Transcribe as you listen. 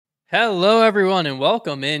Hello, everyone, and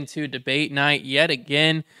welcome into debate night yet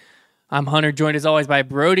again. I'm Hunter, joined as always by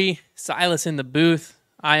Brody, Silas in the booth.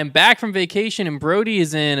 I am back from vacation, and Brody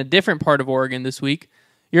is in a different part of Oregon this week.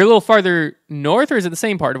 You're a little farther north, or is it the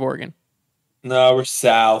same part of Oregon? No, we're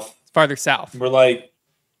south. It's farther south. We're like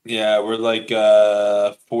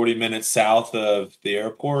 40 minutes south of the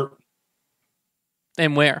airport.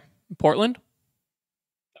 And where? Portland?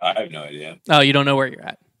 I have no idea. Oh, you don't know where you're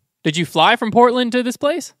at. Did you fly from Portland to this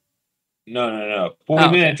place? No.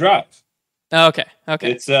 40-minute drive. Oh, okay. I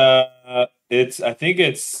think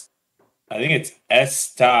it's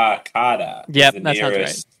Estacada. Yep, that sounds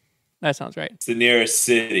right. That sounds right. It's the nearest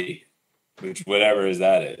city, which whatever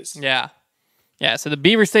that is. Yeah. So the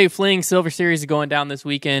Beaver State Fling Silver Series is going down this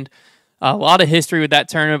weekend. A lot of history with that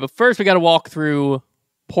tournament, but first we got to walk through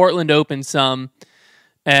Portland Open some.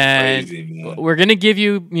 And Crazy, we're going to give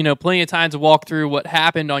you, plenty of time to walk through what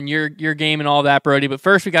happened on your game and all that, Brody. But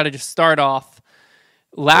first, we got to just start off.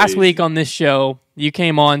 Last week on this show, you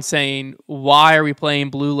came on saying, why are we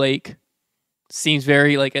playing Blue Lake? Seems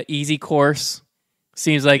very like an easy course.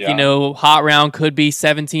 Seems like, hot round could be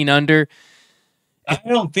 17 under. I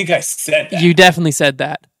don't think I said that. You definitely said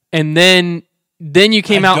that. And then you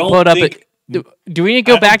came out and put up it. Do we need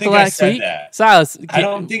to go back to last week? That. Silas, I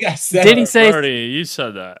don't think I said that. Did he say? Brody, you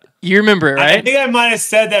said that. You remember it, right? I think I might have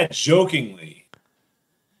said that jokingly.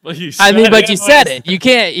 Well, you said you said it. You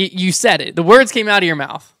can't. You said it. The words came out of your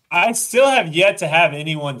mouth. I still have yet to have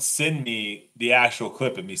anyone send me the actual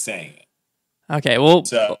clip of me saying it. Okay, well,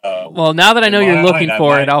 now that I know you're looking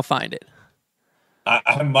for it, I'll find it.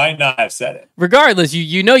 I might not have said it. Regardless,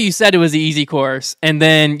 you said it was the easy course, and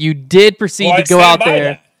then you did proceed to go out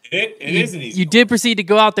there. It is an easy. You did proceed to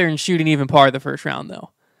go out there and shoot an even par the first round,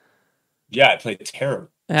 though. Yeah, I played terrible.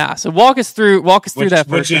 Yeah, so walk us through that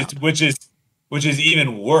first round. Which is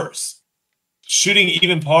even worse. Shooting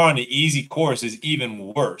even par on the easy course is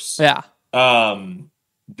even worse. Yeah. Than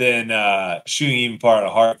shooting even par on a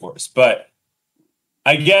hard course. But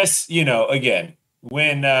I guess, again,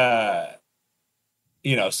 when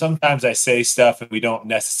sometimes I say stuff and we don't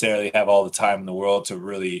necessarily have all the time in the world to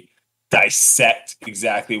really dissect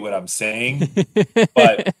exactly what I'm saying.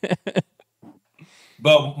 but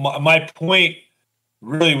my point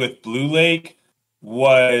really with Blue Lake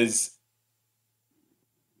was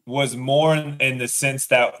more in the sense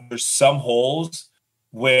that there's some holes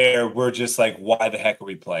where we're just like, why the heck are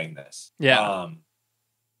we playing this? Yeah.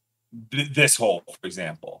 This hole, for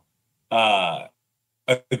example. A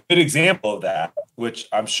good example of that, which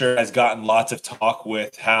I'm sure has gotten lots of talk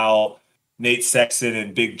with how Nate Sexton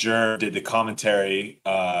and Big Germ did the commentary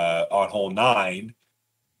on hole 9.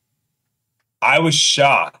 I was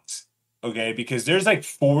shocked, okay, because there's like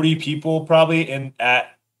 40 people probably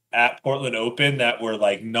at Portland Open that were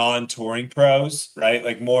like non-touring pros, right?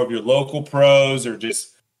 Like more of your local pros or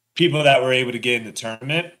just people that were able to get in the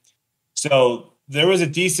tournament. So there was a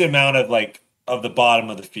decent amount of the bottom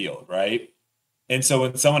of the field, right? And so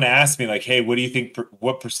when someone asked me like, hey, what do you think,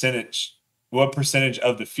 what percentage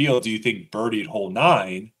of the field do you think birdied hole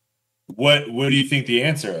 9? What do you think the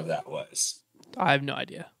answer of that was? I have no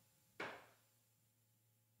idea.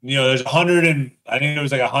 There's I think there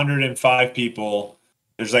was like 105 people.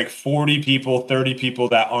 There's like 40 people, 30 people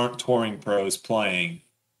that aren't touring pros playing.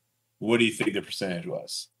 What do you think the percentage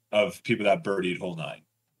was of people that birdied hole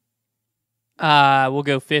 9? We'll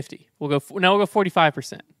go 50. We'll go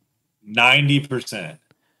 45%. 90%.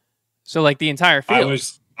 So like the entire field.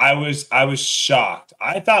 I was shocked.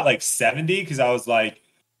 I thought like 70 because I was like,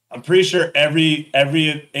 I'm pretty sure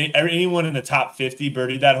anyone in the top 50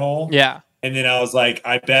 birdied that hole. Yeah. And then I was like,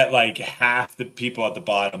 I bet like half the people at the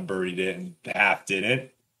bottom birdied it and half didn't.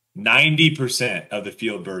 90% of the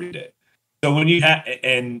field birdied it. So when you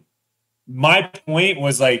and my point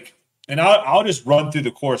was like, and I'll just run through the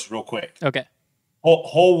course real quick. Okay.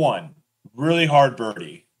 Hole 1, really hard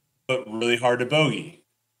birdie, but really hard to bogey.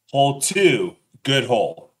 Hole 2, good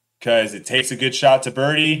hole because it takes a good shot to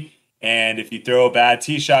birdie, and if you throw a bad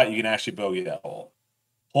tee shot, you can actually bogey that hole.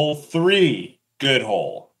 Hole 3, good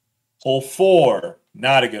hole. Hole 4,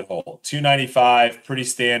 not a good hole. 295, pretty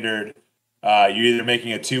standard. You're either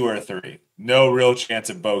making a 2 or a 3. No real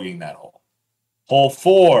chance of bogeying that hole. Hole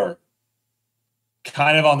 4,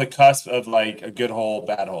 kind of on the cusp of like a good hole,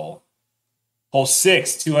 bad hole. Hole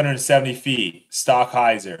 6, 270 feet,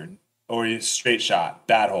 Stockheiser, or straight shot,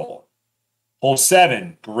 bad hole. Hole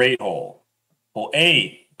 7, great hole. Hole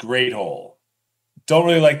 8, great hole. Don't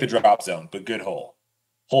really like the drop zone, but good hole.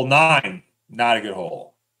 Hole 9, not a good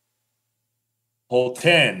hole. Hole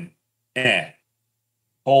 10,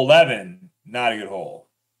 Hole 11, not a good hole.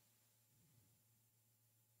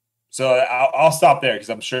 So I'll stop there because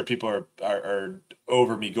I'm sure people are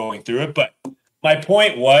over me going through it. But my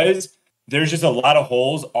point was there's just a lot of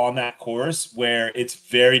holes on that course where it's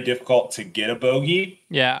very difficult to get a bogey.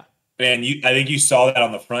 Yeah. And I think you saw that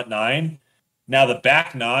on the front nine. Now the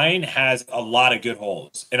back nine has a lot of good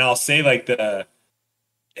holes. And I'll say like the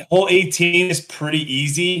hole 18 is pretty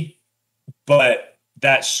easy, but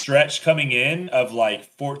that stretch coming in of like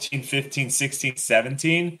 14, 15, 16,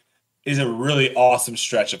 17 is a really awesome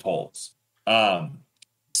stretch of holes.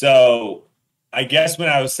 So I guess when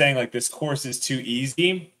I was saying like this course is too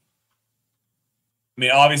easy, I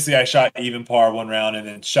mean, obviously I shot even par one round and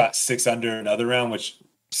then shot 6 under another round, which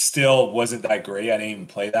still wasn't that great. I didn't even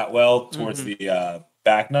play that well towards the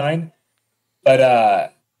back nine.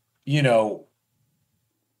 But, you know,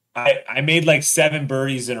 I made like 7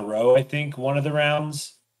 birdies in a row, I think, one of the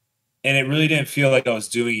rounds. And it really didn't feel like I was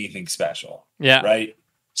doing anything special. Yeah. Right.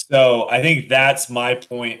 So I think that's my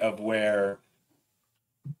point of where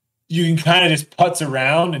you can kind of just putz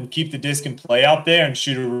around and keep the disc in play out there and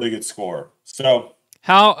shoot a really good score. So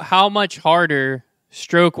how much harder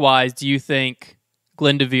stroke wise do you think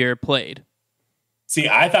Glendoveer played? See,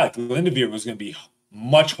 I thought Glendoveer was going to be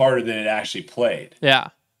much harder than it actually played. Yeah.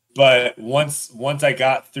 But once I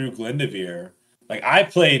got through Glendoveer, like I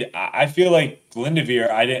feel like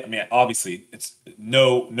Glendoveer, I mean, obviously it's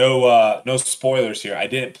no spoilers here. I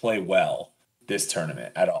didn't play well this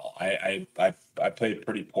tournament at all. I played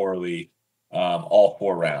pretty poorly all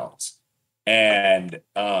 4 rounds. And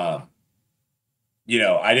you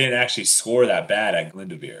know, I didn't actually score that bad at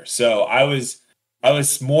Glendoveer. So I was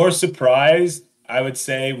more surprised, I would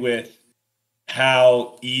say, with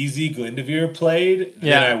how easy Glendoveer played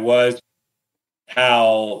than I was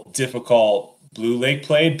how difficult Blue Lake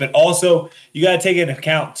played. But also, you got to take into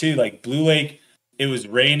account, too, like Blue Lake, it was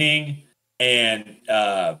raining and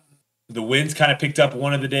the winds kind of picked up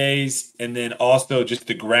one of the days. And then also just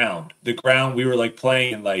the ground. The ground, we were like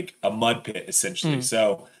playing in like a mud pit, essentially.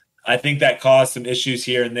 So I think that caused some issues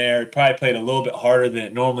here and there. It probably played a little bit harder than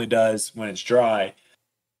it normally does when it's dry.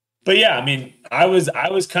 But yeah, I mean, I was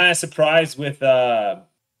kind of surprised with how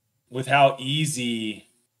easy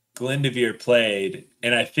Glendoveer played,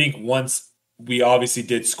 and I think once we obviously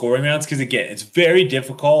did scoring rounds, because again, it's very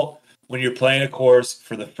difficult when you're playing a course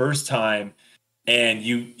for the first time and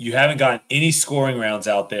you haven't gotten any scoring rounds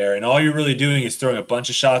out there, and all you're really doing is throwing a bunch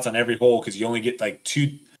of shots on every hole because you only get like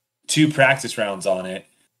two practice rounds on it.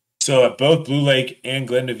 So at both Blue Lake and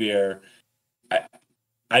Glendoveer,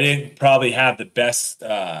 I didn't probably have the best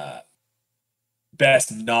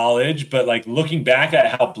knowledge, but like looking back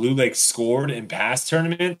at how Blue Lake scored in past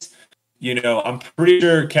tournaments, you know, I'm pretty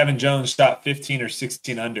sure Kevin Jones shot 15 or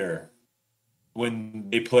 16 under when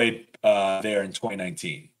they played there in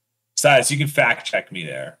 2019. Besides, you can fact check me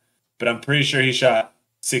there, but I'm pretty sure he shot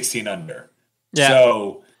 16 under. Yeah.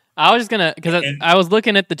 So I was just gonna, because I was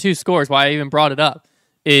looking at the 2 scores. Why I even brought it up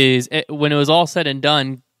is when it was all said and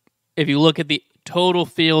done. If you look at the total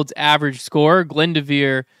field's average score,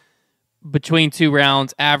 Glendoveer between 2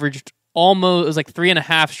 rounds averaged almost, it was like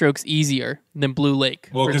 3.5 strokes easier than Blue Lake.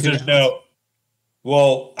 Well, because there's rounds.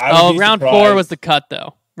 round 4 was the cut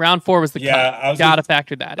though. Round 4 was the cut. I was Gotta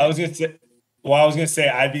factor that in. I was gonna say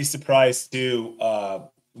I'd be surprised too.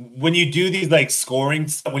 When you do these like scoring,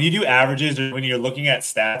 when you do averages or when you're looking at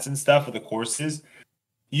stats and stuff for the courses,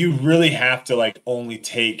 you really have to like only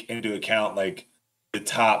take into account like the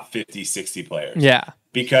top 50, 60 players. Yeah.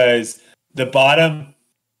 Because the bottom,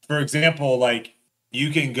 for example, like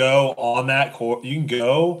you can go on that course, you can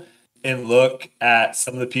go and look at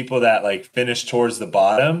some of the people that like finished towards the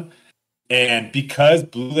bottom. And because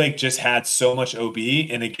Blue Lake just had so much OB,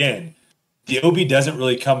 and again, the OB doesn't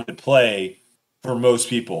really come into play for most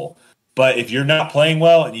people. But if you're not playing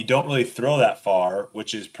well and you don't really throw that far,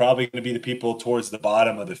 which is probably going to be the people towards the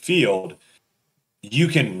bottom of the field, you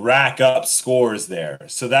can rack up scores there.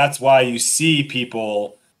 So that's why you see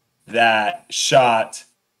people that shot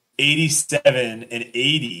 87 and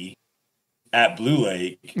 80 at Blue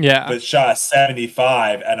Lake, but shot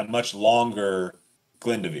 75 at a much longer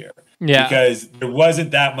Glendoveer. Yeah. Because there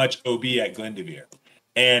wasn't that much OB at Glendoveer.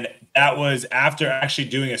 And that was after actually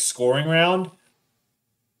doing a scoring round.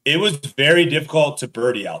 It was very difficult to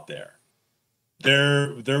birdie out there.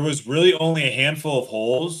 There was really only a handful of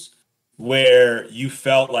holes where you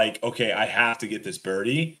felt like, okay, I have to get this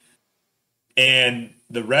birdie. And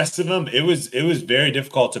the rest of them, it was very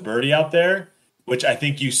difficult to birdie out there, which I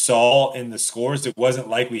think you saw in the scores. It wasn't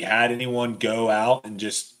like we had anyone go out and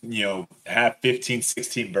just, you know, have 15,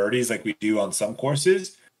 16 birdies like we do on some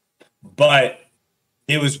courses. But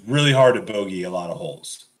it was really hard to bogey a lot of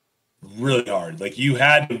holes. really hard. Like you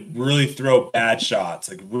had to really throw bad shots,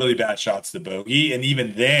 like really bad shots to bogey. And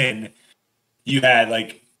even then you had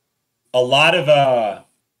like a lot of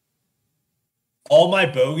all my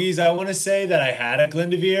bogeys, I want to say that I had at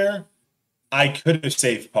Glendoveer, I could have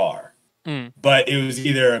saved par. Mm. But it was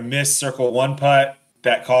either a missed circle one putt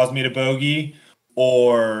that caused me to bogey,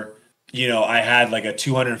 or I had like a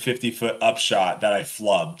 250-foot upshot that I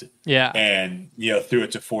flubbed. Yeah. And threw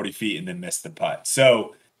it to 40 feet and then missed the putt.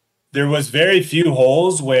 So there was very few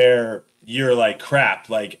holes where you're like, crap,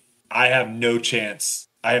 like I have no chance.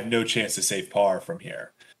 I have no chance to save par from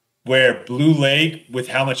here. Where Blue Lake, with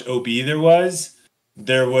how much OB there was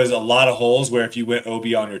a lot of holes where if you went OB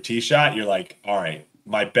on your tee shot, you're like, all right,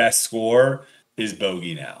 my best score is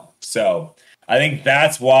bogey now. So I think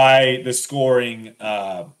that's why the scoring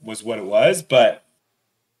was what it was. But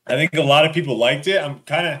I think a lot of people liked it.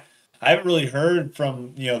 I haven't really heard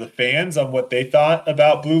from the fans on what they thought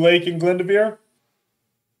about Blue Lake and Glendoveer.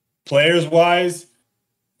 Players wise,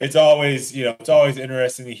 it's always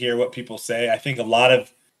interesting to hear what people say. I think a lot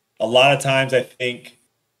of times I think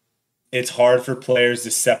it's hard for players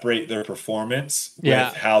to separate their performance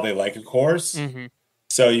with how they like a course. Mm-hmm.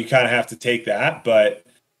 So you kind of have to take that. But,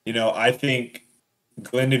 I think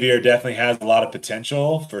Glendoveer definitely has a lot of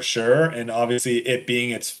potential for sure. And obviously it being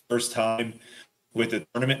its first time with the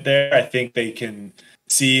tournament there, I think they can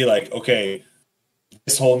see like, okay,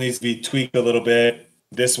 this hole needs to be tweaked a little bit.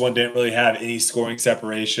 This one didn't really have any scoring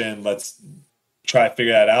separation. Let's try to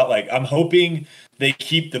figure that out. Like I'm hoping they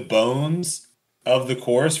keep the bones of the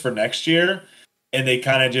course for next year and they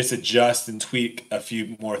kind of just adjust and tweak a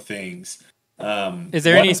few more things. Is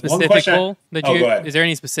there any specific hole that go ahead. Is there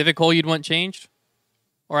any specific hole you'd want changed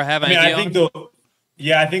or have an I idea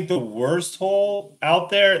I think the worst hole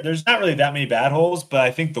out there's not really that many bad holes, but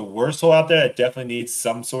I think the worst hole out there that definitely needs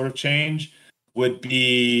some sort of change would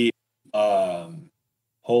be hole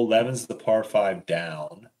 11 is the par 5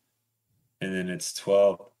 down. And then it's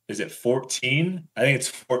 12. Is it 14? I think it's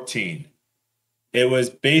 14. It was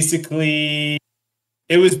basically,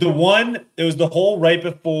 it was the hole right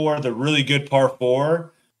before the really good par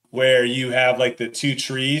 4 where you have like the two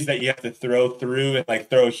trees that you have to throw through and like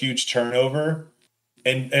throw a huge turnover.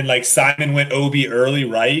 And like Simon went OB early,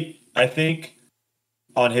 right? I think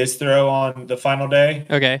on his throw on the final day.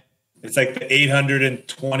 Okay. It's like the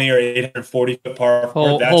 820 or 840 foot par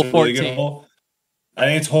 4. That's hole a really 14. good hole. I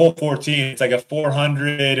think it's hole 14. It's like a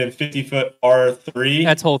 450 foot par 3.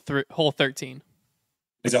 That's hole 13.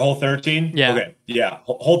 Is it hole 13? Yeah. Okay. Yeah.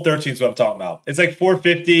 Hole 13 is what I'm talking about. It's like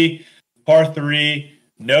 450 par 3,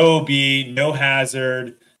 no OB, no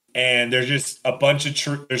hazard. And there's just a bunch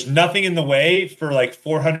of there's nothing in the way for like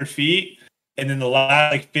 400 feet. And then the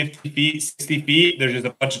last like 50 feet, 60 feet, there's just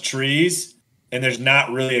a bunch of trees. And there's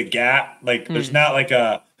not really a gap. Like there's not like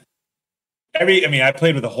I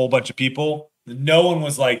played with a whole bunch of people. No one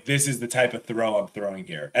was like, this is the type of throw I'm throwing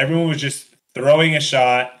here. Everyone was just throwing a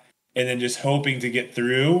shot and then just hoping to get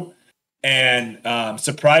through. And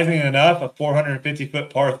surprisingly enough, a 450 foot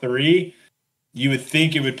par 3, you would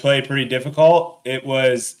think it would play pretty difficult. It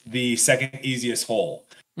was the second easiest hole.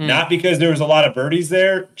 Not because there was a lot of birdies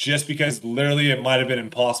there, just because literally it might have been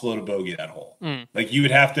impossible to bogey that hole. Like you would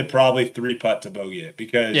have to probably 3-putt to bogey it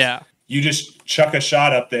because you just chuck a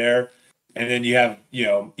shot up there and then you have,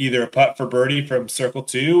 either a putt for birdie from circle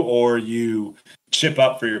 2 or you chip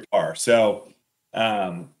up for your par. So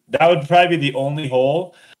that would probably be the only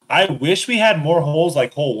hole. I wish we had more holes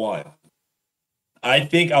like hole 1. I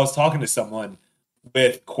think I was talking to someone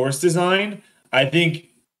with course design. I think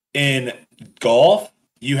in golf,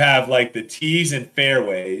 you have like the tees and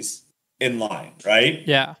fairways in line, right?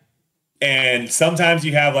 Yeah. And sometimes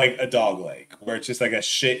you have like a dog leg where it's just like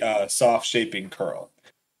a soft shaping curl.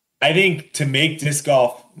 I think to make disc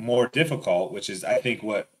golf more difficult, which is I think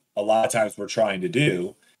what a lot of times we're trying to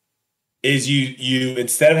do, is you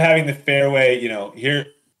instead of having the fairway, here,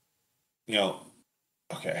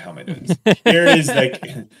 okay, how am I doing this? Here is like,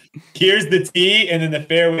 here's the tee, and then the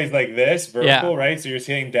fairway is like this, vertical, right? So you're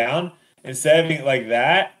sitting down. Instead of having it like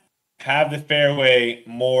that, have the fairway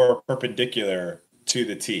more perpendicular to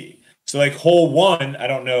the tee. So like hole 1, I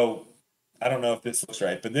don't know if this looks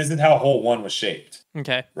right, but this is how hole 1 was shaped.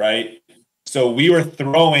 Okay. Right? So we were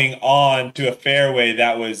throwing on to a fairway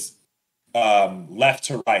that was left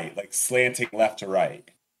to right, like slanting left to right.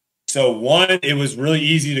 So 1, it was really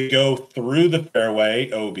easy to go through the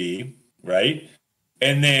fairway, OB, right?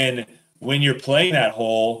 And then when you're playing that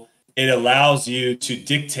hole, it allows you to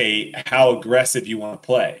dictate how aggressive you want to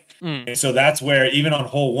play. And so that's where even on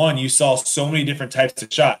hole 1, you saw so many different types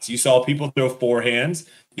of shots. You saw people throw forehands.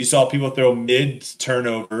 You saw people throw mid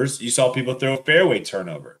turnovers. You saw people throw fairway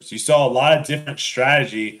turnovers. You saw a lot of different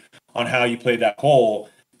strategy on how you played that hole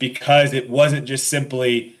because it wasn't just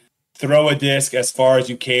simply throw a disc as far as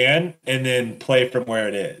you can and then play from where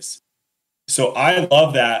it is. So I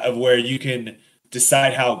love that of where you can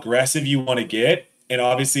decide how aggressive you want to get. And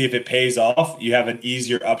obviously, if it pays off, you have an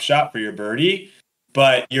easier upshot for your birdie.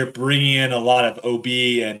 But you're bringing in a lot of OB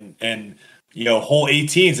and hole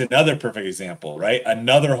 18 is another perfect example, right?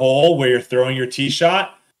 Another hole where you're throwing your tee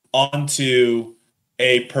shot onto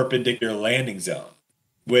a perpendicular landing zone,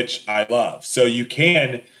 which I love. So you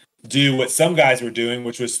can do what some guys were doing,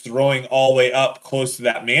 which was throwing all the way up close to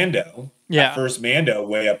that Mando, that first Mando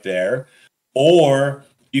way up there, or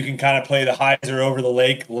you can kind of play the hyzer over the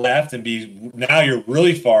lake left and now you're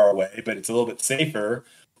really far away, but it's a little bit safer.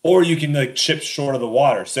 Or you can like chip short of the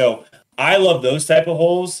water. So I love those type of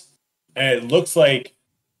holes. And it looks like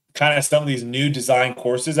kind of some of these new design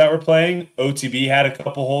courses that we're playing. OTB had a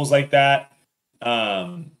couple holes like that.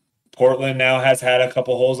 Portland now has had a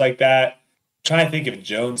couple holes like that. I'm trying to think if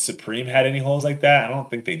Jones Supreme had any holes like that. I don't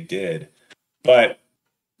think they did. But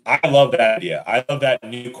I love that idea. I love that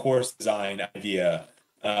new course design idea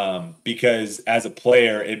because as a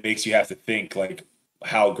player, it makes you have to think like,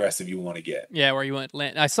 how aggressive you want to get. Yeah, where you want to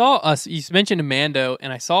land. I saw us, you mentioned Amando,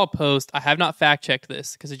 and I saw a post. I have not fact checked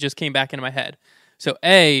this because it just came back into my head. So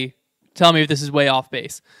tell me if this is way off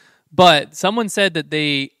base. But someone said that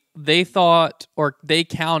they thought or they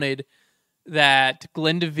counted that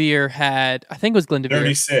Glendevere had, I think it was Glendevere.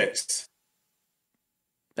 36.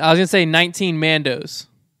 I was going to say 19 Mandos.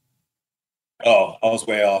 Oh, I was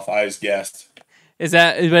way off. I just guessed. Does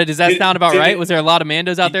that sound about right? Was there a lot of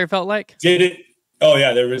Mandos out there, it felt like? Did it? Oh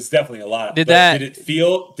yeah, there was definitely a lot. Did it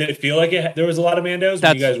feel like there was a lot of Mandos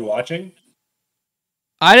when you guys were watching?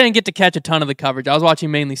 I didn't get to catch a ton of the coverage. I was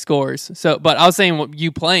watching mainly scores. So, but I was saying, what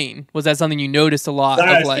you playing, was that something you noticed a lot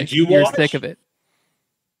of, like, you're sick of it?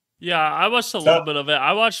 Yeah, I watched a little bit of it.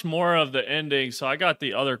 I watched more of the ending, so I got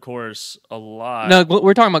the other course a lot. No,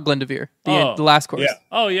 we're talking about Glendevere, the last course. Yeah.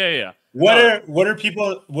 Oh yeah. What are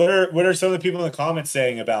some of the people in the comments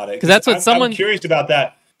saying about it? Because that's what I'm curious about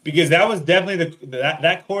that. Because that was definitely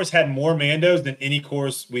that course had more Mandos than any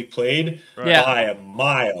course we played by a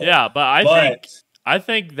mile. Yeah, but I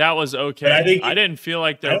think that was okay. I didn't feel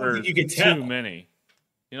like there were too many.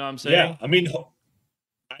 You know what I'm saying? Yeah, I mean,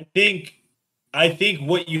 I think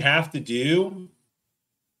what you have to do,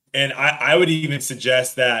 and I would even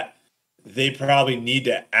suggest that they probably need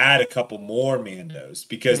to add a couple more Mandos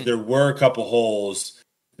because there were a couple holes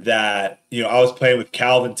that, I was playing with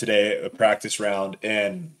Calvin today, a practice round,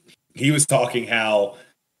 and he was talking how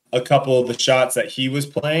a couple of the shots that he was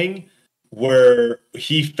playing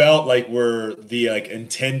he felt like were the like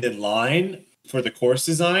intended line for the course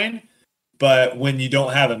design. But when you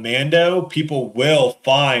don't have a Mando, people will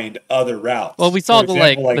find other routes. Well, we saw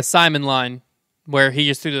the Simon line where he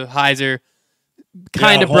just threw the hyzer,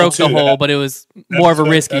 kind of broke the hole, but it was more of a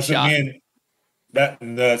risky shot.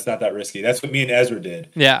 That's not that risky. That's what me and Ezra did.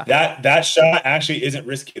 Yeah. That shot actually isn't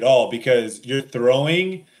risky at all because you're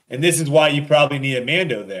throwing, and this is why you probably need a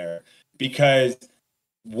Mando there. Because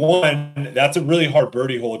one, that's a really hard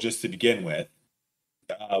birdie hole just to begin with.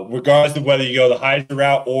 Regardless of whether you go the hyzer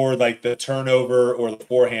route or like the turnover or the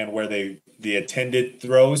forehand where the intended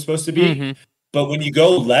throw is supposed to be. Mm-hmm. But when you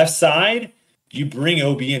go left side, you bring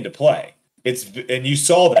OB into play. And you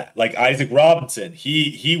saw that. Like Isaac Robinson,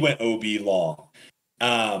 he went OB long.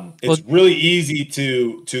 It's really easy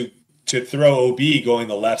to throw OB going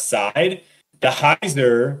the left side. The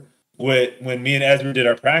hyzer, when me and Ezra did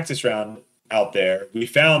our practice round out there, we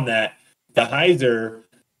found that the hyzer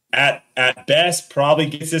at best probably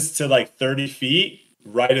gets us to like 30 feet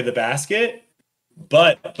right of the basket.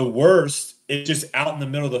 But the worst, it's just out in the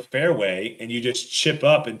middle of the fairway and you just chip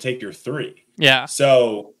up and take your three. Yeah.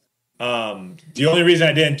 So the only reason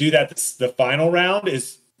I didn't do that the final round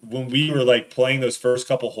is when we were like playing those first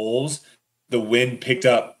couple holes, the wind picked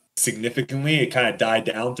up significantly. It kind of died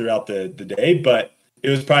down throughout the day, but it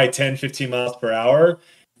was probably 10, 15 miles per hour.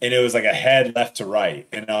 And it was like a head left to right.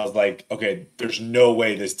 And I was like, okay, there's no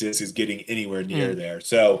way this disc is getting anywhere near there.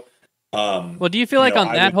 So, well, do you feel like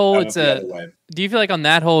on that hole, do you feel like on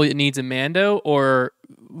that hole it needs a Mando, or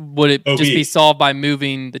would it just be solved by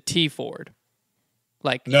moving the tee forward?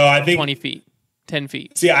 Like, no, I think 20 feet, 10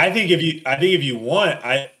 feet. See, I think if you want,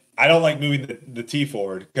 I don't like moving the tee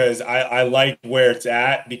forward because I like where it's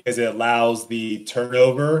at because it allows the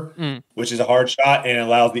turnover, which is a hard shot, and it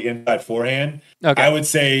allows the inside forehand. Okay. I would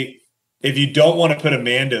say If you don't want to put a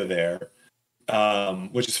Mando there,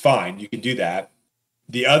 which is fine, you can do that.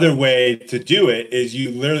 The other way to do it is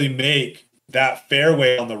you literally make that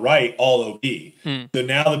fairway on the right all OB. So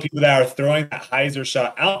now the people that are throwing that hyzer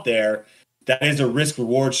shot out there, that is a risk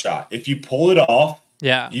reward shot. If you pull it off,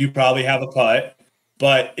 you probably have a putt.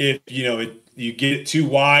 But if you get it too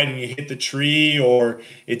wide and you hit the tree, or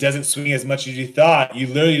it doesn't swing as much as you thought, you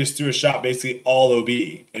literally just threw a shot basically all OB,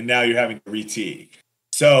 and now you're having to re-tee.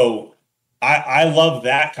 So I love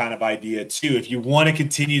that kind of idea too. If you want to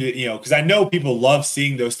continue to, because I know people love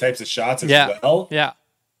seeing those types of shots as well. Yeah.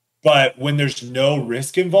 But when there's no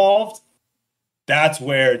risk involved, that's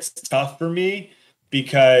where it's tough for me,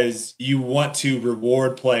 because you want to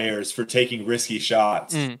reward players for taking risky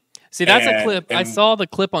shots. See, that's a clip. I saw the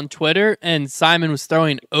clip on Twitter, and Simon was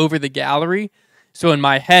throwing over the gallery. So in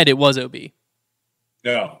my head, it was OB.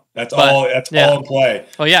 No, that's all in play.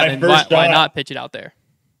 Oh yeah, then why not pitch it out there?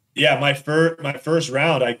 Yeah, my first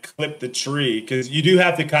round, I clipped the tree, because you do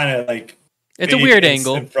have to kind of like. It's a weird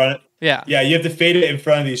angle. In front. Yeah, you have to fade it in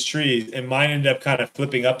front of these trees, and mine ended up kind of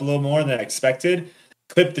flipping up a little more than I expected.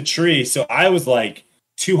 Clipped the tree, so I was like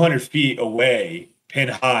 200 feet away, pin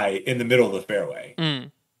high, in the middle of the fairway.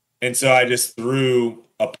 And so I just threw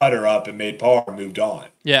a putter up and made par and moved on.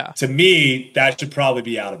 Yeah. To me, that should probably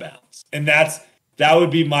be out of bounds. And that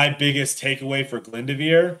would be my biggest takeaway for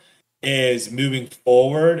Glendoveer, is moving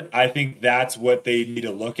forward. I think that's what they need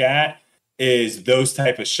to look at, is those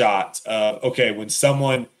type of shots of, okay, when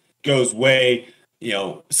someone goes way,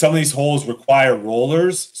 some of these holes require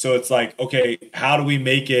rollers. So it's like, okay, how do we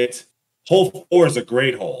make it? Hole 4 is a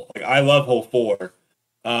great hole. Like, I love hole 4.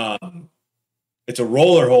 It's a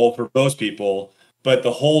roller hole for most people, but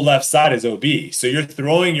the whole left side is OB. So you're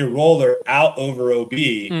throwing your roller out over OB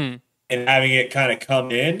and having it kind of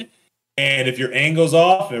come in. And if your angle's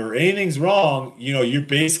off or anything's wrong, you're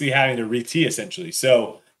basically having to re-tee essentially.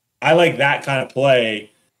 So I like that kind of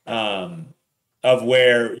play of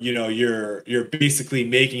where, you're basically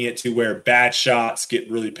making it to where bad shots get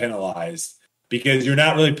really penalized, because you're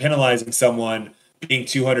not really penalizing someone being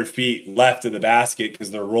 200 feet left of the basket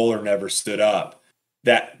because their roller never stood up.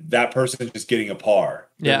 That person is just getting a par.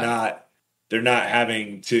 They're not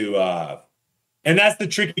having to, and that's the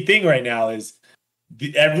tricky thing right now, is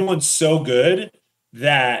everyone's so good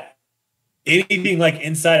that anything like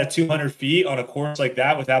inside of 200 feet on a course like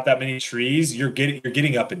that without that many trees, you're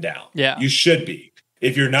getting up and down. Yeah, you should be.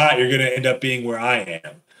 If you're not, you're going to end up being where I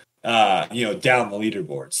am, down the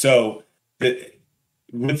leaderboard. So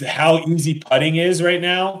with how easy putting is right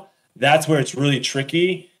now, that's where it's really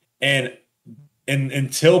tricky. And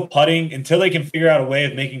until they can figure out a way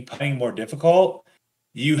of making putting more difficult,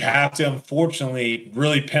 you have to, unfortunately,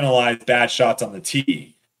 really penalize bad shots on the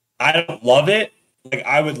tee. I don't love it. Like,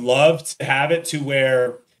 I would love to have it to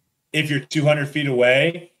where if you're 200 feet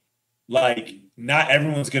away, like, not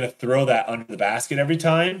everyone's going to throw that under the basket every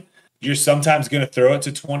time. You're sometimes going to throw it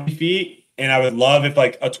to 20 feet. And I would love if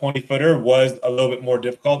like a 20-footer was a little bit more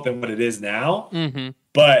difficult than what it is now.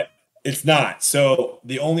 But it's not. So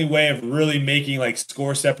the only way of really making like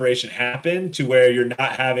score separation happen to where you're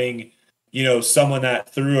not having, someone that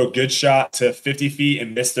threw a good shot to 50 feet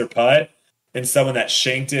and missed their putt, and someone that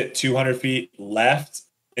shanked it 200 feet left,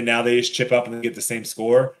 and now they just chip up and get the same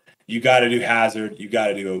score. You got to do hazard. You got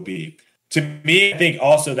to do OB. To me, I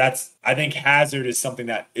think hazard is something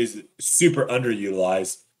that is super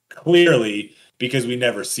underutilized, clearly, because we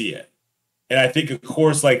never see it. And I think a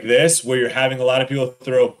course like this, where you're having a lot of people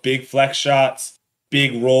throw big flex shots,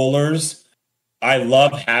 big rollers, I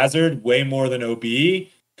love hazard way more than OB,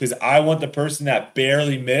 because I want the person that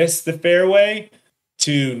barely missed the fairway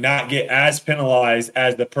to not get as penalized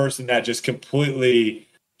as the person that just completely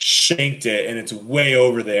shanked it and it's way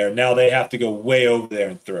over there. Now they have to go way over there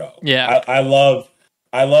and throw. Yeah, I love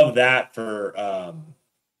that for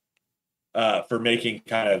making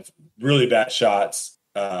kind of really bad shots.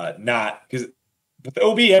 Not because with the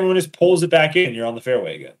OB, everyone just pulls it back in. You're on the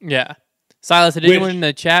fairway again. Yeah. Silas, did anyone in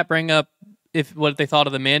the chat bring up what they thought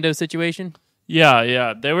of the Mando situation?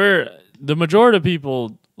 Yeah. The majority of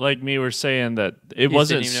people like me were saying that it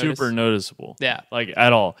wasn't super noticeable. Yeah. Like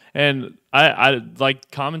at all. And I like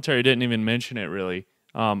commentary didn't even mention it really.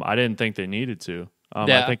 I didn't think they needed to.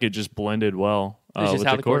 I think it just blended well it's just with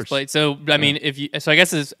how the course played. So, I mean, I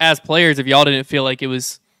guess as players, if y'all didn't feel like it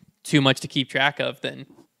was too much to keep track of, then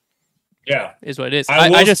is what it is.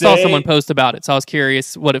 I just saw someone post about it, so I was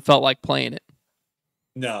curious what it felt like playing it.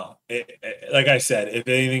 No, like I said, if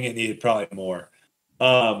anything, it needed probably more.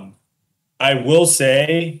 I will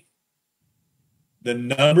say the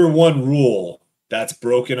number one rule that's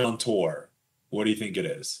broken on tour, what do you think it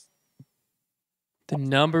is? The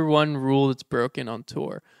number one rule that's broken on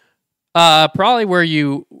tour. Probably where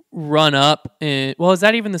you run up. Is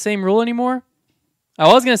that even the same rule anymore?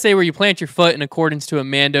 I was going to say where you plant your foot in accordance to a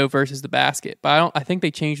Mando versus the basket, but I think they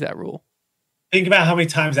changed that rule. Think about how many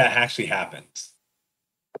times that actually happens.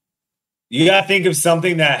 You got to think of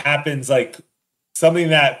something that happens, like something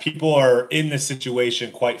that people are in this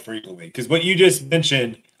situation quite frequently. Because what you just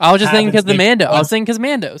mentioned, I was just thinking because the Mando. I was thinking because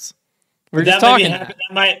Mandos. We're just talking.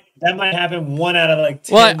 That might happen 1 out of like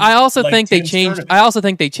 10. Well, I also think they changed. I also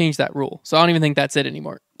think they changed that rule, so I don't even think that's it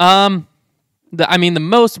anymore. The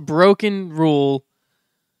most broken rule.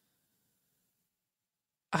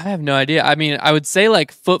 I have no idea. I mean, I would say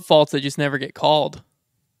like foot faults that just never get called.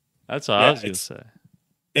 That's what I was going to say.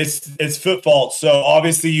 It's foot faults. So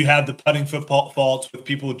obviously you have the putting foot faults with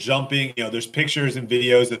people jumping. There's pictures and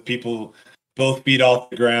videos of people both feet off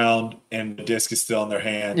the ground and the disc is still in their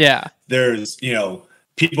hand. Yeah. There's,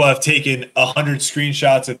 people have taken 100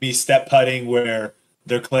 screenshots of me step putting where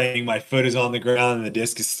they're claiming my foot is on the ground and the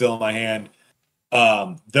disc is still in my hand.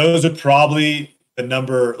 Those are probably the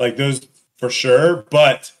number, like those for sure.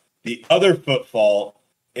 But the other foot fault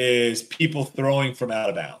is people throwing from out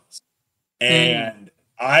of bounds. And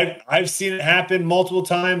I've seen it happen multiple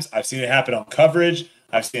times. I've seen it happen on coverage.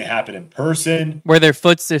 I've seen it happen in person. Where their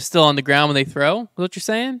foot's are still on the ground when they throw? Is what you're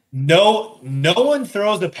saying? No one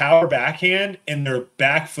throws the power backhand and their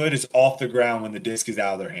back foot is off the ground when the disc is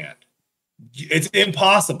out of their hand. It's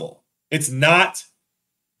impossible. It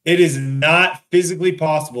is not physically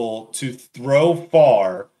possible to throw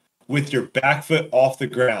far with your back foot off the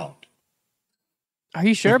ground. Are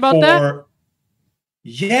you sure about that?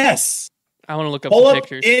 Yes. I want to look up the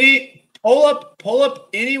pictures. Pull up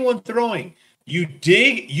anyone throwing. You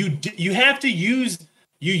dig. You have to use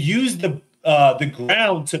the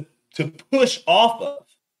ground to push off of.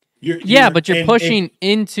 But you're pushing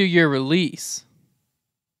into your release.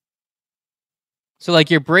 So like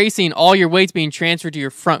you're bracing, all your weight's being transferred to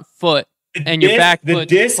your front foot, and your back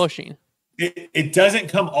foot is pushing. It doesn't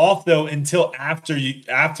come off though until after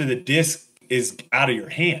the disc is out of your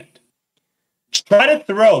hand. Try to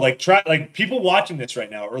throw, like people watching this right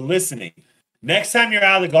now or listening. Next time you're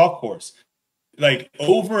out of the golf course, like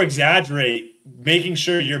over exaggerate, making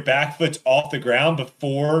sure your back foot's off the ground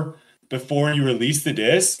before you release the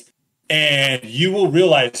disc, and you will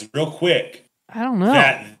realize real quick. I don't know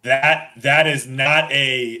that is not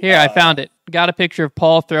a. Here, I found it. Got a picture of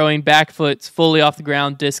Paul throwing, back foot's fully off the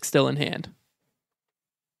ground, disc still in hand.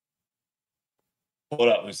 Hold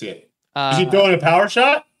up, let me see it. Is he throwing a power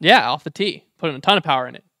shot? Yeah, off the tee. Putting a ton of power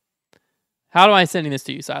in it. How am I sending this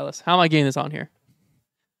to you, Silas? How am I getting this on here?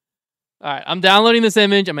 All right, I'm downloading this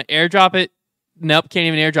image. I'm going to airdrop it. Nope, can't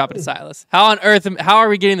even airdrop it to Silas. How on earth? How are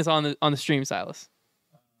we getting this on the stream, Silas?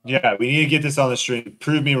 Yeah, we need to get this on the stream.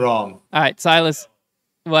 Prove me wrong. All right, Silas.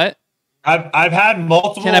 What? I've had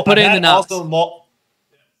multiple. Can I put it in the notes?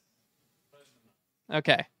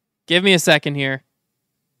 Okay, give me a second here.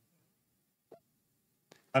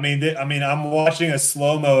 I mean, I'm watching a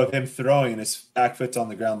slow-mo of him throwing, and his back foot's on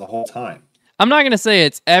the ground the whole time. I'm not gonna say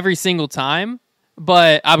it's every single time,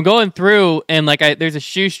 but I'm going through and there's a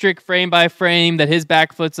Shoestrick frame by frame that his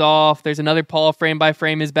back foot's off. There's another Paul frame by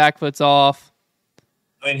frame his back foot's off.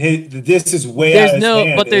 I mean, this is way out of his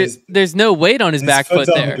hand. But there's no weight on his back foot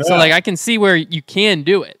there, so I can see where you can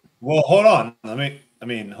do it. Well, hold on. Hold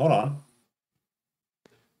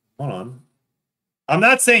on. I'm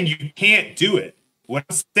not saying you can't do it. What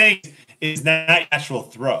I'm saying is not natural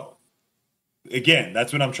throw. Again,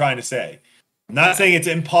 that's what I'm trying to say. I'm not saying it's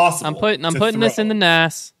impossible. I'm putting this in the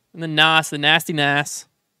NAS, the nasty NAS.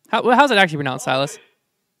 How's it actually pronounced, Silas?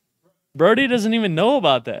 Brody doesn't even know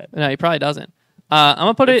about that. No, he probably doesn't. I'm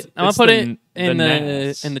gonna put it in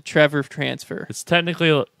the Trevor transfer. It's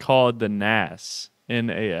technically called the NAS.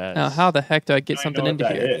 NAS. Now, how the heck do I get something into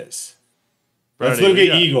here? Is. Let's look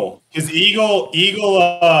at Eagle, because Eagle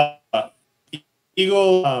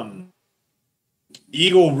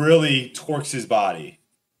really torques his body.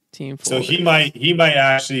 Team folder. So he might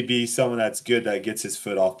actually be someone that's good that gets his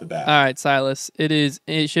foot off the bat. All right, Silas.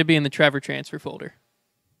 It should be in the Trevor transfer folder.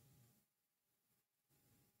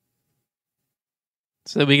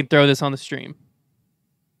 So that we can throw this on the stream.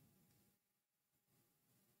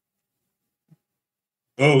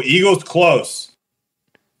 Oh, Eagle's close.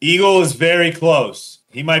 Eagle is very close.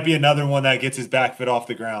 He might be another one that gets his back foot off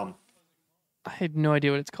the ground. I have no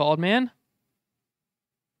idea what it's called, man.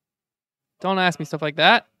 Don't ask me stuff like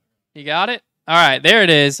that. You got it? All right, there it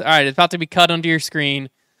is. All right, it's about to be cut onto your screen.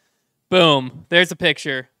 Boom. There's a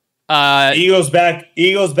picture. Eagle's back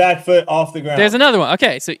foot off the ground. There's another one.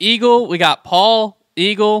 Okay, so Eagle, we got Paul,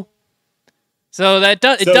 Eagle. So it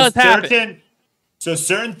does happen. So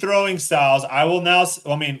certain throwing styles, I will now.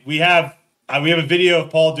 I mean, we have a video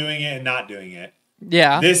of Paul doing it and not doing it.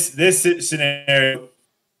 Yeah. This scenario,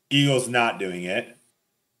 Eagles not doing it.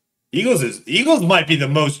 Eagles might be the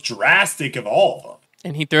most drastic of all of them.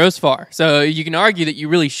 And he throws far. So you can argue that you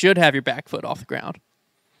really should have your back foot off the ground.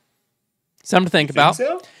 Something to think about.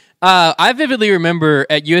 So? I vividly remember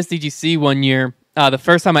at USDGC one year, the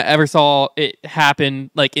first time I ever saw it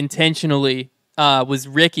happen, like intentionally, was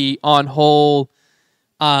Ricky on hole.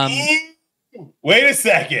 Wait a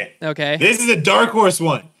second. Okay. This is a dark horse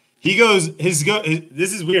one. He goes, this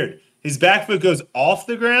is weird. His back foot goes off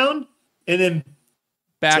the ground and then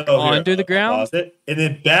back onto the ground. Pause it, and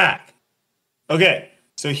then back. Okay.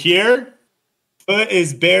 So here, foot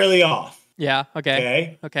is barely off. Yeah.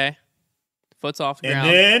 Okay. Okay. Foot's off the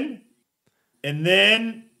ground. And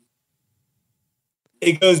then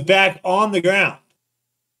it goes back on the ground.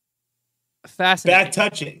 Fascinating. Back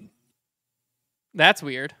touching. That's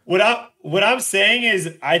weird. What I'm saying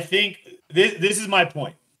is, I think this is my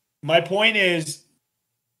point. My point is,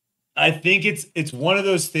 I think it's one of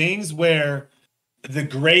those things where the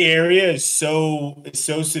gray area is so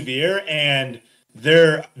severe, and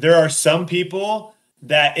there are some people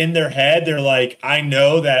that in their head they're like, I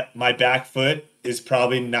know that my back foot is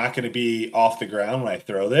probably not going to be off the ground when I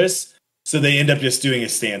throw this, so they end up just doing a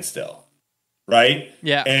standstill, right?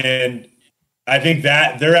 Yeah. And I think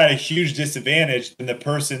that they're at a huge disadvantage than the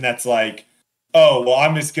person that's like, oh, well,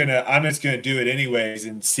 I'm just gonna do it anyways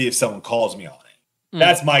and see if someone calls me on it.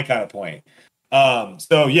 That's my kind of point.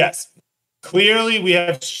 So yes, clearly we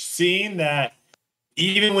have seen that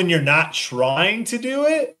even when you're not trying to do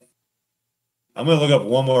it. I'm gonna look up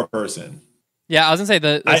one more person. Yeah, I was gonna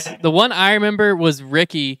say the one I remember was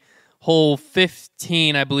Ricky, hole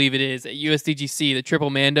 15, I believe it is, at USDGC, the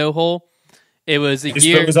triple Mando hole. It was His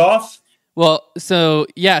foot was off. Well, so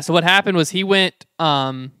what happened was he went.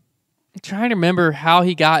 I'm trying to remember how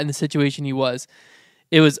he got in the situation he was.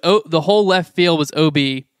 It was the whole left field was OB,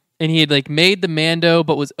 and he had like made the Mando,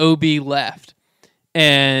 but was OB left,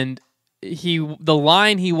 and the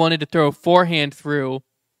line he wanted to throw forehand through.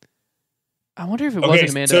 I wonder if it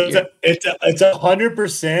wasn't a Mando. So it's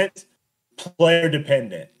 100% player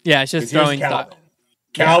dependent. Yeah, it's just throwing Calvin. style.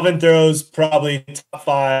 Calvin throws probably top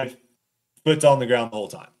 5, foot's on the ground the whole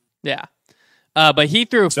time. Yeah. But he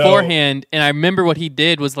threw forehand, and I remember what he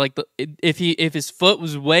did was like if his foot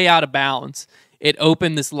was way out of bounds, it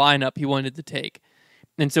opened this lineup he wanted to take.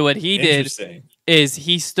 And so what he did is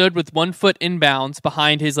he stood with 1 foot inbounds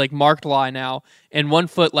behind his like marked line now, and 1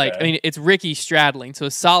 foot I mean it's Ricky straddling, so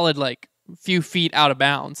a solid like few feet out of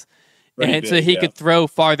bounds, and so he could throw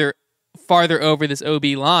farther over this OB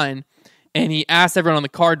line. And he asked everyone on the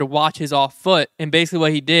card to watch his off foot, and basically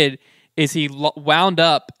what he did is he wound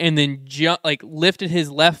up and then lifted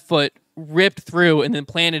his left foot, ripped through, and then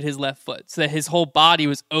planted his left foot so that his whole body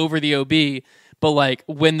was over the OB. But like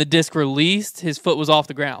when the disc released, his foot was off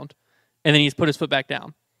the ground, and then he just put his foot back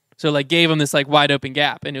down. So like gave him this like wide open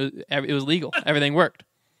gap, and it was legal. Everything worked.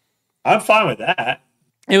 I'm fine with that.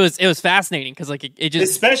 It was fascinating because like it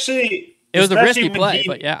just it was a risky play,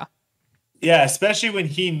 but yeah, especially when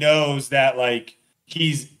he knows that like.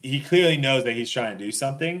 He clearly knows that he's trying to do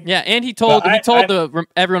something. Yeah, and he told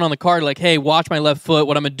everyone on the card like, "Hey, watch my left foot.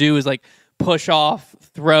 What I'm gonna do is like push off,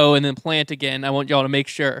 throw, and then plant again. I want y'all to make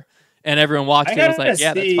sure." And everyone watched it. And was like,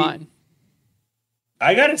 "Yeah, that's fine."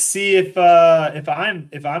 I gotta see if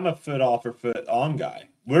I'm a foot off or foot on guy.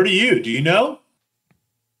 Where do you know?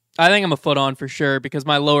 I think I'm a foot on for sure because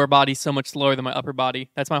my lower body's so much slower than my upper body.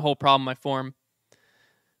 That's my whole problem. My form.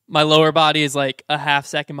 My lower body is like a half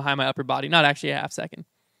second behind my upper body. Not actually a half second.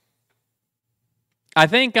 I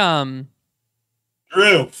think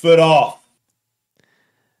Drew, foot off.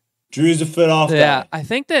 Drew's a foot off. Yeah, guy. I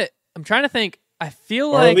think that I'm trying to think. I feel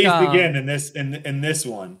or like at least again in this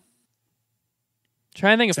one.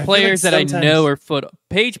 Trying to think of players that I know are foot.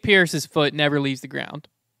 Paige Pierce's foot never leaves the ground.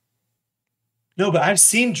 No, but I've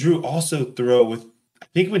seen Drew also throw with. I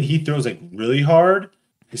think when he throws like really hard,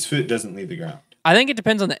 his foot doesn't leave the ground. I think it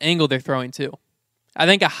depends on the angle they're throwing too. I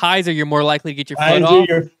think a hyzer you're more likely to get your foot off.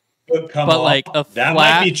 Your foot come but off. Like a that flat,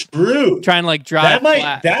 might be true. Trying to like drive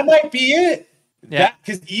flat. That might be it. Yeah,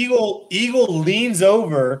 because Eagle leans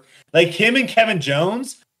over like him and Kevin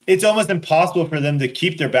Jones. It's almost impossible for them to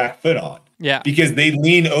keep their back foot on. Yeah, because they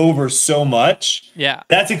lean over so much. Yeah,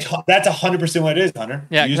 that's 100% what it is, Hunter.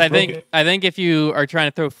 Yeah, because I think if you are trying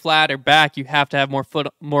to throw flat or back, you have to have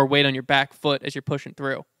more weight on your back foot as you're pushing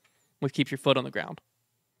through, which keeps your foot on the ground.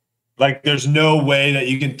 Like, there's no way that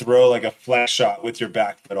you can throw like a flat shot with your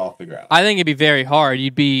back foot off the ground. I think it'd be very hard.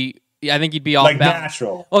 You'd be I think you'd be off like balance.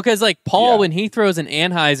 Natural. Well, because like Paul, when he throws an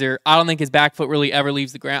anhyzer, I don't think his back foot really ever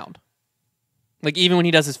leaves the ground. Like even when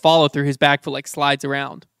he does his follow through, his back foot like slides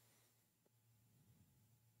around.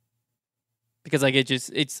 Because like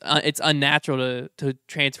it's unnatural to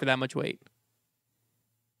transfer that much weight.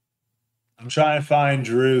 I'm trying to find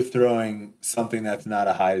Drew throwing something that's not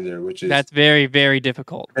a hyzer, which is that's very, very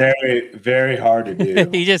difficult. Very, very hard to do.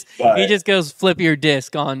 he just goes flip your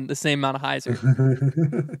disc on the same amount of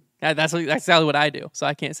hyzer. that's exactly what I do. So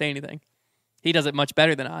I can't say anything. He does it much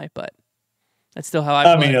better than I, but that's still how I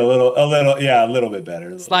play. I mean, a little bit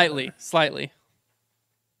better. Slightly.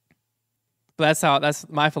 But that's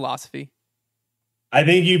my philosophy. I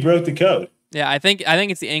think you broke the code. Yeah, I think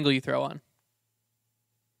it's the angle you throw on.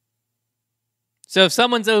 So if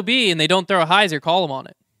someone's OB and they don't throw a hyzer, call them on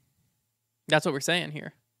it. That's what we're saying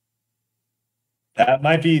here. That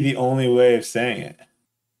might be the only way of saying it.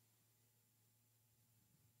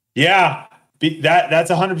 Yeah,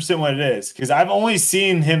 that's 100% what it is. Because I've only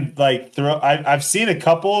seen him like throw. I've seen a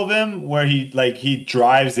couple of them where he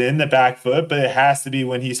drives in the back foot, but it has to be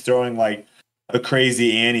when he's throwing like a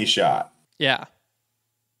crazy Annie shot. Yeah,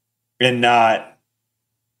 and not.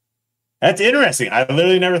 That's interesting. I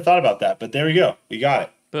literally never thought about that, but there we go. We got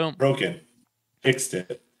it. Boom. Broken. Fixed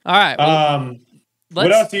it. All right. Well,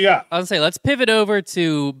 what else do you got? I was going to say, let's pivot over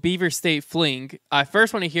to Beaver State Fling. I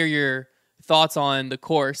first want to hear your thoughts on the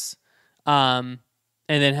course, and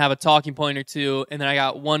then have a talking point or two, and then I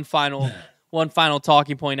got one final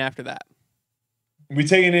talking point after that. We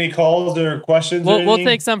taking any calls or questions? We'll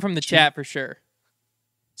take some from the chat for sure.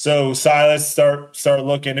 So Silas, start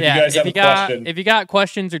looking. If you guys have a question, if you got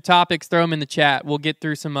questions or topics, throw them in the chat. We'll get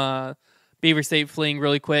through some Beaver State Fling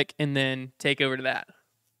really quick, and then take over to that.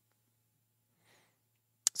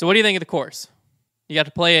 So, what do you think of the course? You got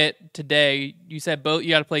to play it today. You said both. You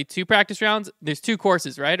got to play 2 practice rounds. There's 2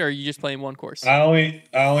 courses, right? Or are you just playing 1 course? I only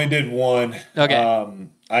did 1. Okay.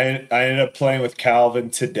 I ended up playing with Calvin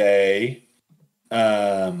today.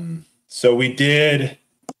 So we did.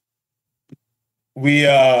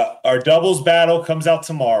 Our doubles battle comes out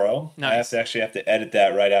tomorrow. Nice. I have to edit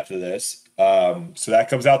that right after this. So that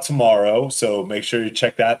comes out tomorrow. So make sure you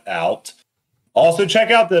check that out. Also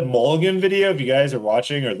check out the Mulligan video if you guys are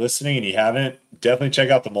watching or listening and you haven't. Definitely check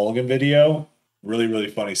out the Mulligan video. Really, really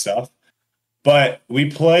funny stuff. But we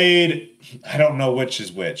played. I don't know which is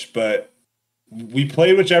which, but we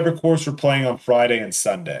played whichever course we're playing on Friday and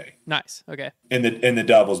Sunday. Nice. Okay. In the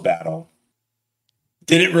doubles battle.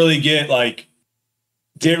 Didn't really get a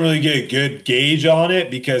good gauge on it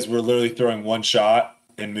because we're literally throwing 1 shot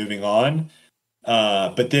and moving on.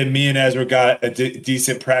 But then me and Ezra got a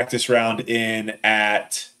decent practice round in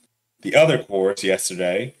at the other course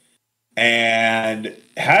yesterday and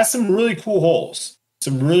has some really cool holes.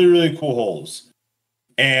 Some really, really cool holes.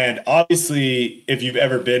 And obviously, if you've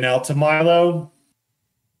ever been out to Milo,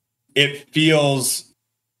 it feels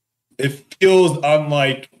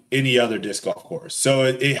unlike any other disc golf course. So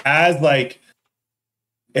it has the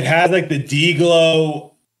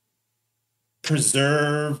D-Glow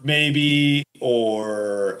Preserve maybe,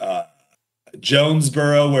 or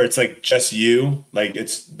Jonesboro where it's like just you. Like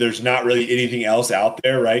there's not really anything else out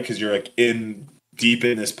there, right? Because you're like deep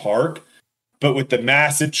in this park. But with the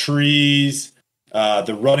massive trees,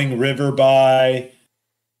 the running river by,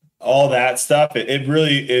 all that stuff,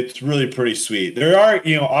 it's really pretty sweet. There are,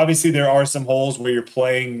 obviously there are some holes where you're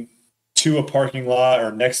playing to a parking lot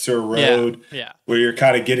or next to a road, where you're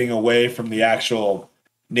kind of getting away from the actual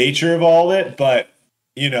nature of all of it. But,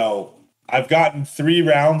 I've gotten 3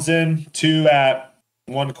 rounds in, 2 at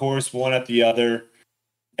one course, 1 at the other.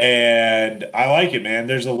 And I like it, man.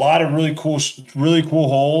 There's a lot of really cool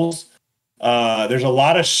holes. There's a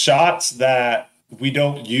lot of shots that we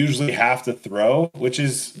don't usually have to throw, which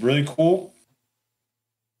is really cool.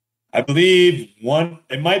 I believe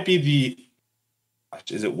it might be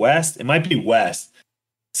is it West? It might be West.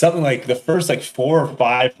 Something like the first 4 or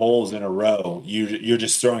 5 holes in a row, you're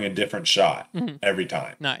just throwing a different shot every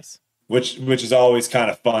time. Nice. Which is always kind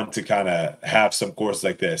of fun to kind of have some courses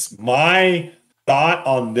like this. My thought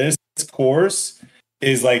on this course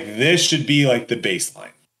is this should be the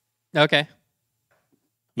baseline. Okay.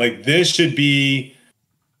 This should be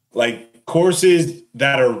courses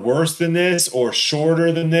that are worse than this or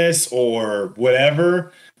shorter than this or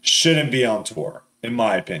whatever shouldn't be on tour, in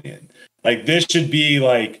my opinion. This should be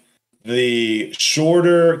the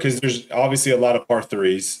shorter, because there's obviously a lot of par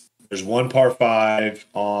 3s. There's 1 par 5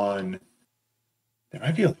 on. There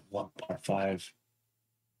might be 1 par 5.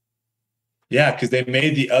 Yeah, because they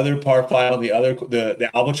made the other par 5 on the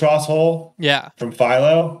albatross hole. Yeah. From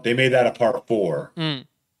Philo, they made that a par 4.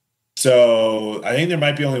 So I think there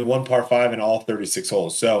might be only one par 5 in all 36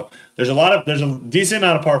 holes. So there's a decent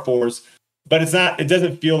amount of par 4s, but it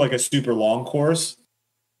doesn't feel like a super long course.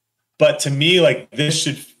 But to me, like this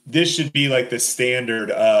should be like the standard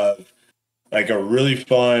of like a really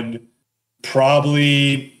fun,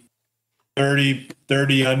 probably 30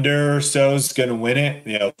 under or so is going to win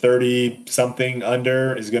it. 30 something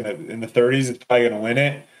under is going to, in the 30s, it's probably going to win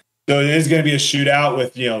it. So it is going to be a shootout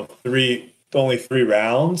with, only 3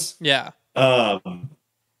 rounds. Yeah.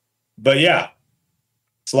 But yeah,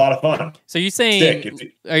 it's a lot of fun. So are you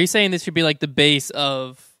saying this should be like the base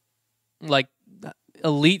of like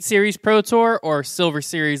Elite Series Pro Tour or Silver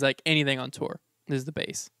Series, like anything on tour? This is the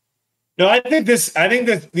base. No, I think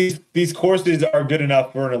that these courses are good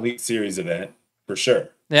enough for an Elite Series event for sure.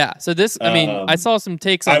 Yeah. So I saw some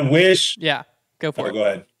takes on. I wish. Yeah. Go for it. Go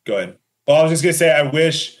ahead. Well, I was just gonna say I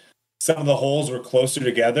wish some of the holes were closer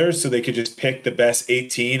together so they could just pick the best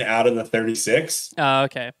 18 out of the 36. Oh,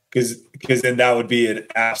 okay. Because then that would be an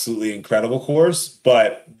absolutely incredible course,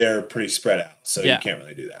 but they're pretty spread out, so you can't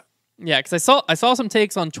really do that. Yeah, because I saw some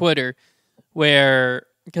takes on Twitter where,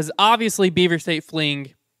 because obviously Beaver State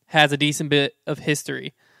Fling has a decent bit of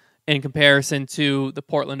history in comparison to the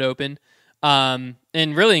Portland Open, and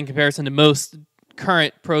really in comparison to most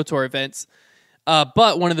current Pro Tour events.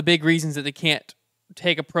 But one of the big reasons that they can't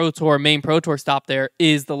take a main Pro Tour stop there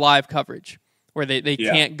is the live coverage, where they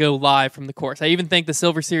can't go live from the course. I even think the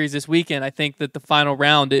Silver Series this weekend, I think that the final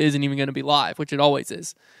round isn't even going to be live, which it always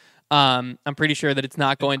is. I'm pretty sure that it's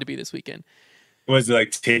not going to be this weekend. Was it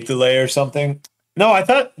like tape delay or something? No, I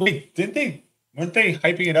thought, weren't they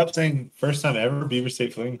hyping it up saying first time ever Beaver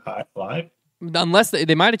State Fling live? Unless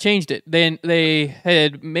they might have changed it. They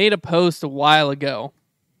had made a post a while ago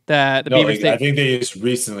that Beaver State. I think they just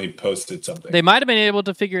recently posted something. They might have been able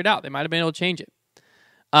to figure it out. They might have been able to change it.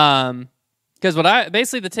 Because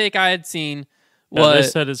the take I had seen was they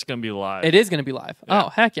said it's going to be live. It is going to be live. Yeah. Oh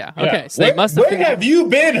heck yeah! Okay, yeah. so they must have. Where have you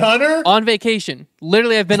been, Hunter? On vacation.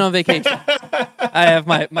 Literally, I've been on vacation. I have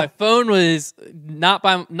my phone was not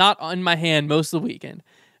on my hand most of the weekend.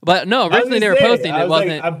 But no, originally they were posting.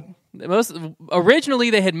 It wasn't. Originally,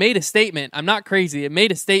 they had made a statement. I'm not crazy. It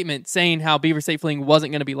made a statement saying how Beaver State Fling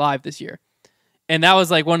wasn't going to be live this year, and that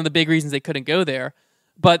was like one of the big reasons they couldn't go there.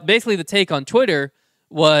 But basically, the take on Twitter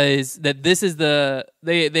was that this is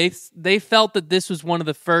they felt that this was one of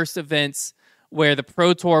the first events where the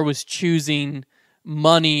Pro Tour was choosing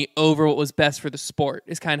money over what was best for the sport,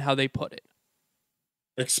 is kind of how they put it.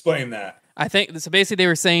 Explain that. I think so. Basically, they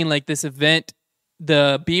were saying like this event,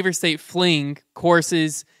 the Beaver State Fling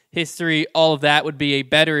courses, history, all of that would be a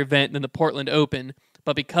better event than the Portland Open.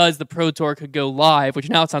 But because the Pro Tour could go live, which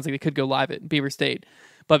now it sounds like they could go live at Beaver State,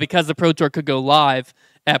 but because the Pro Tour could go live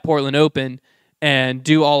at Portland Open and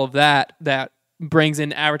do all of that brings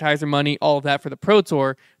in advertiser money, all of that for the Pro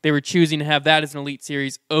Tour, they were choosing to have that as an Elite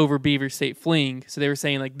Series over Beaver State Fling. So they were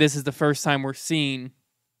saying like this is the first time we're seeing.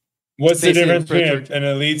 What's the difference between an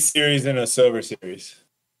Elite Series and a Silver Series?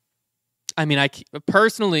 I mean,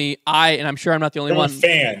 personally, and I'm sure I'm not the only one. From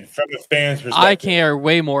a fan's perspective, I care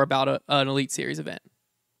way more about an Elite Series event.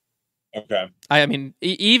 Okay. I mean,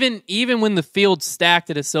 even when the field's stacked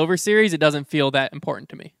at a Silver Series, it doesn't feel that important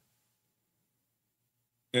to me.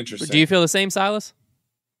 Interesting. Do you feel the same, Silas?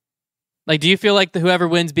 Like, do you feel like whoever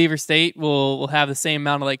wins Beaver State will have the same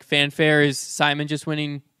amount of like fanfare as Simon just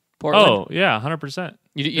winning Portland? Oh yeah, 100%.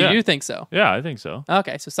 You do think so? Yeah, I think so.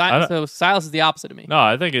 Okay, so Silas is the opposite of me. No,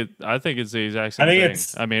 I think it's the exact same thing.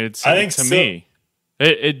 To me,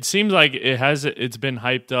 it seems like it's been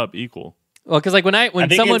hyped up equal. Well, because like when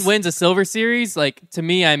someone wins a Silver Series, like to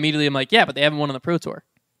me, I immediately am like, yeah, but they haven't won on the Pro Tour.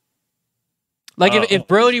 Like if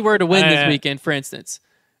Brody were to win this weekend, for instance.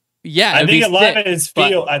 Yeah, I think a lot of it is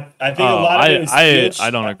field. I think a lot of it is field.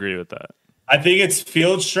 I don't agree with that. I think it's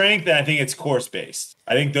field strength and I think it's course based.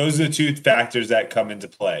 I think those are the two factors that come into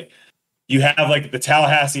play. You have like the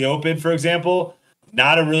Tallahassee Open, for example,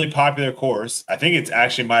 not a really popular course. I think it's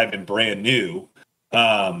actually might have been brand new.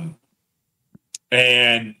 And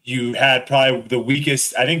you had probably the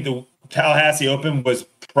weakest. I think the Tallahassee Open was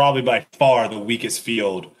probably by far the weakest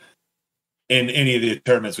field in any of the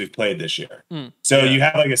tournaments we've played this year. So you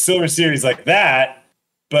have like a Silver Series like that,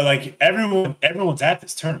 but like everyone's at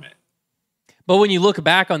this tournament. But when you look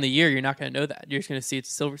back on the year, you're not going to know that. You're just going to see it's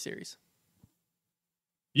a Silver Series.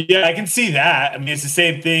 Yeah, I can see that. I mean, it's the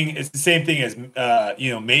same thing. It's the same thing as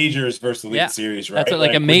majors versus Elite Series, right? That's what,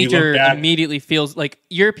 like a major immediately feels like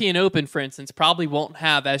European Open, for instance, probably won't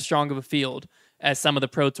have as strong of a field as some of the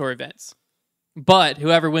Pro Tour events. But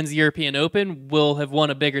whoever wins the European Open will have won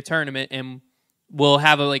a bigger tournament and will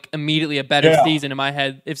have immediately a better season in my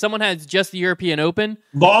head. If someone has just the European Open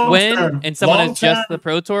and someone has just the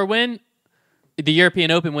Pro Tour win, the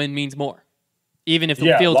European Open win means more, even if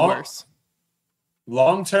the field's worse.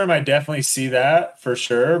 Long term, I definitely see that for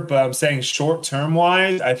sure. But I'm saying short term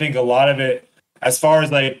wise, I think a lot of it, as far as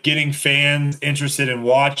getting fans interested in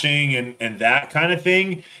watching and that kind of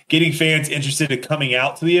thing, getting fans interested in coming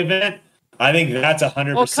out to the event, I think that's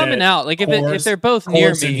 100%. Well, coming out, if they're both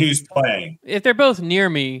near me, who's playing? If they're both near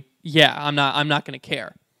me, yeah, I'm not going to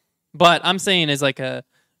care. But I'm saying as a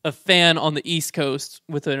fan on the East Coast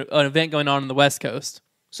with an event going on the West Coast,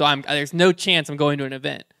 so there's no chance I'm going to an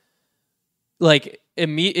event.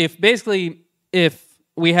 If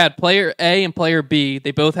we had player A and player B,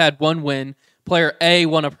 they both had one win. Player A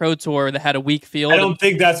won a Pro Tour that had a weak field. I don't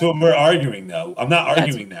think that's what we're arguing, though. I'm not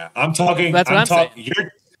arguing that. I'm talking. That's what I'm saying.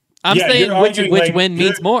 I'm saying which win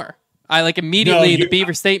means more. Immediately the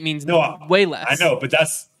Beaver State means way less. I know, but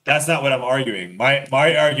that's not what I'm arguing.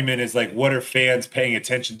 My argument is what are fans paying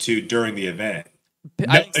attention to during the event?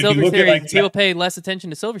 Silver Series, people pay less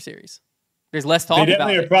attention to Silver Series. There's less talk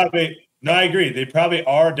about it. No, I agree. They probably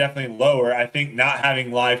are definitely lower. I think not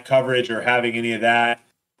having live coverage or having any of that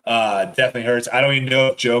definitely hurts. I don't even know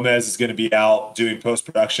if Jomez is going to be out doing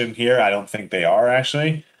post-production here. I don't think they are,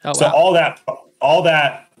 actually. Oh, so wow. all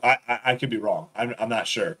that, I could be wrong. I'm not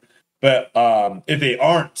sure. But if they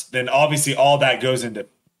aren't, then obviously all that goes into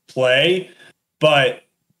play. But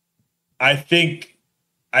I think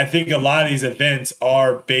a lot of these events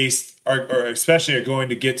are especially are going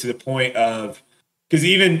to get to the point of, because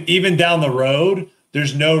even down the road,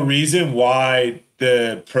 there's no reason why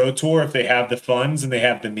the Pro Tour, if they have the funds and they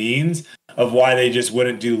have the means, of why they just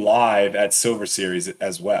wouldn't do live at Silver Series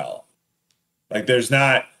as well. There's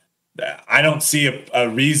not, I don't see a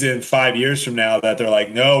reason 5 years from now that they're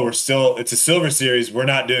no, it's a Silver Series, we're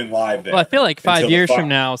not doing live there. Well, I feel 5 years from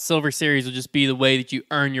now, Silver Series will just be the way that you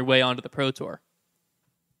earn your way onto the Pro Tour.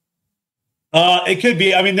 It could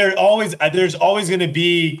be. I mean, there's always going to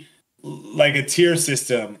be a tier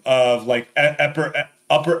system of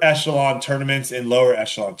upper echelon tournaments and lower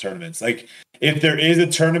echelon tournaments. If there is a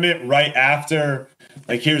tournament right after,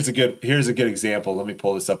 here's a good example. Let me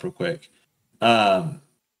pull this up real quick. Because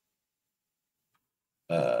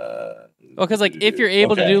if you're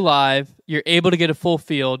able to do live, you're able to get a full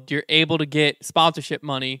field, you're able to get sponsorship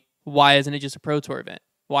money. Why isn't it just a Pro Tour event?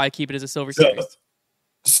 Why keep it as a Silver Series?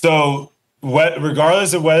 So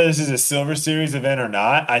regardless of whether this is a Silver Series event or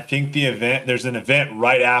not, I think there's an event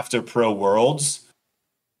right after Pro Worlds.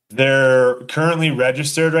 They're currently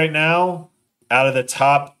registered right now out of the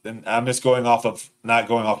top, and I'm just not going off of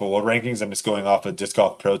world rankings. I'm just going off of Disc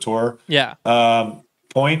Golf Pro Tour. Yeah.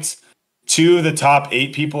 Points. 2 of the top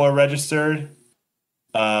 8 people are registered.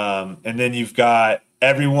 And then you've got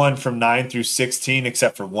everyone from 9 through 16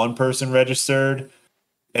 except for one person registered.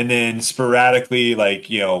 And then sporadically,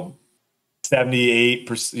 78%,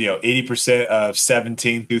 80% of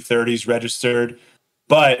 17 through 30s registered.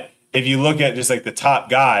 But if you look at just the top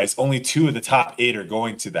guys, only 2 of the top 8 are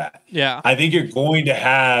going to that. Yeah. I think you're going to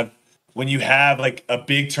have, when you have a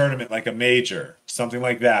big tournament, like a major, something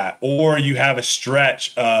like that, or you have a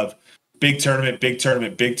stretch of big tournament,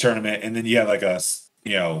 and then you have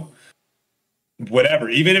whatever,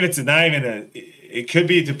 even if it's not even it could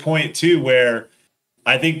be to point too where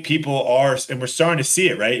I think people are, and we're starting to see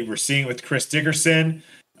it, right? We're seeing it with Chris Dickerson.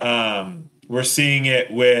 We're seeing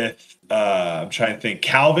it with, I'm trying to think,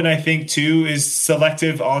 Calvin, I think, too, is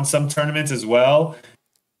selective on some tournaments as well.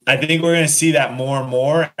 I think we're going to see that more and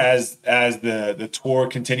more as the tour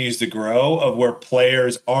continues to grow, of where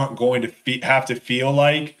players aren't going to have to feel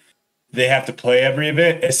like they have to play every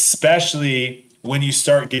event, especially when you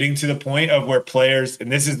start getting to the point of where players,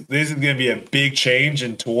 and this is going to be a big change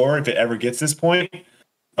in tour if it ever gets this point,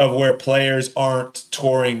 of where players aren't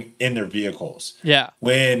touring in their vehicles. Yeah.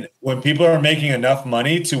 When people are making enough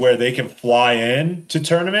money to where they can fly in to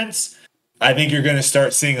tournaments, I think you're going to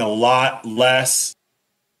start seeing a lot less,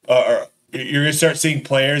 or you're going to start seeing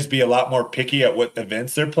players be a lot more picky at what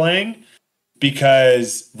events they're playing,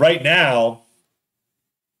 because right now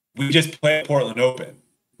we just play Portland Open,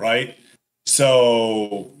 right?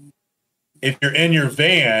 So if you're in your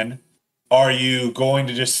van, are you going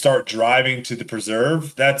to just start driving to the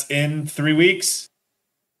preserve that's in 3 weeks?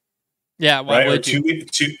 Yeah, why would you?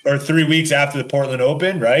 2 or 3 weeks after the Portland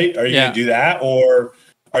Open, right? Are you going to do that? Or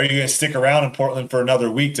are you going to stick around in Portland for another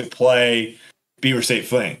week to play Beaver State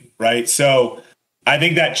Fling, right? So I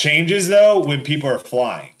think that changes, though, when people are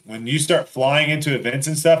flying. When you start flying into events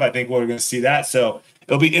and stuff, I think we're going to see that. So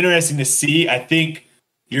it'll be interesting to see. I think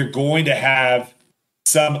you're going to have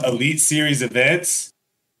some Elite Series events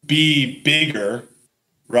be bigger,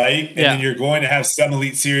 right? And then you're going to have some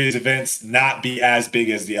Elite Series events not be as big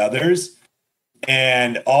as the others.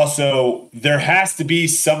 And also, there has to be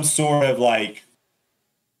some sort of like,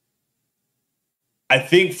 I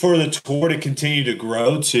think for the tour to continue to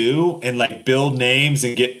grow too and like build names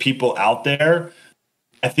and get people out there,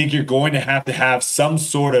 I think you're going to have some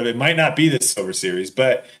sort of, it might not be the Silver Series,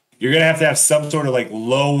 but you're going to have some sort of like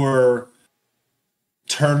lower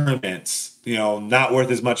tournaments, not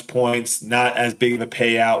worth as much points, not as big of a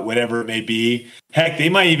payout, whatever it may be. Heck, they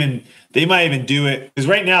might even do it, because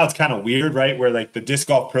right now it's kind of weird, right? Where like the Disc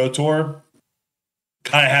Golf Pro Tour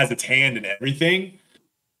kind of has its hand in everything.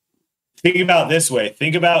 Think about it this way.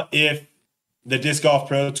 Think about if the Disc Golf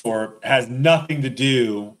Pro Tour has nothing to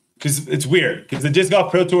do, because it's weird, because the Disc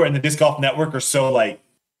Golf Pro Tour and the Disc Golf Network are so like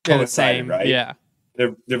coincided, right? Yeah.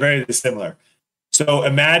 They're very similar. So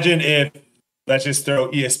imagine if, let's just throw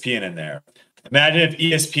ESPN in there. Imagine if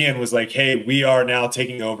ESPN was like, hey, we are now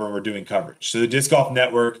taking over and we're doing coverage. So the Disc Golf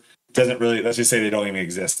Network doesn't really, let's just say they don't even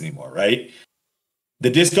exist anymore, right? The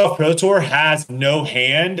Disc Golf Pro Tour has no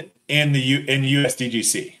hand in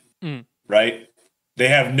USDGC, right? They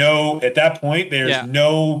have at that point, there's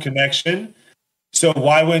no connection. So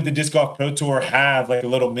why wouldn't the Disc Golf Pro Tour have like a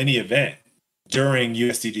little mini event during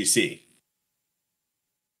USDGC?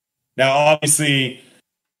 Now, obviously,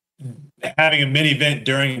 having a mini event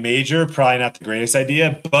during a major, probably not the greatest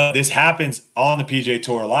idea, but this happens on the PGA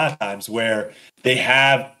Tour a lot of times where they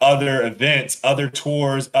have other events, other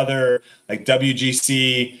tours, other like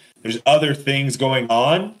WGC, there's other things going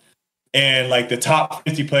on. And like the top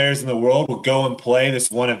 50 players in the world will go and play this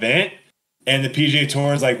one event. And the PGA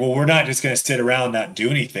Tour is like, well, we're not just going to sit around and not do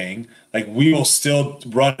anything. Like, we will still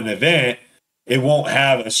run an event. It won't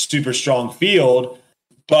have a super strong field,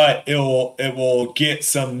 but it will get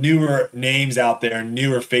some newer names out there,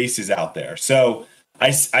 newer faces out there. So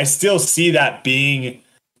I still see that being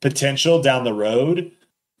potential down the road.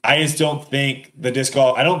 I just don't think the disc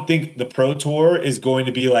golf, I don't think the Pro Tour is going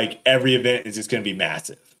to be like every event is just going to be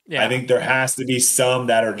massive. Yeah. I think there has to be some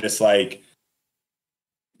that are just like,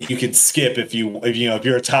 you can skip if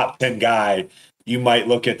you're a top 10 guy, you might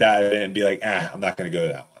look at that and be like, I'm not going to go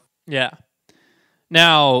to that one. Yeah.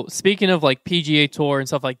 Now, speaking of like PGA Tour and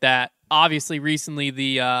stuff like that, obviously recently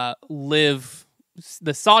the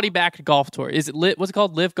the Saudi-backed golf tour, is it what's it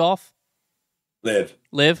called? Live Golf? Live.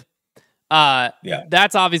 Yeah.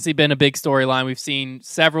 That's obviously been a big storyline. We've seen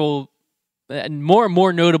several more and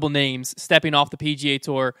more notable names stepping off the PGA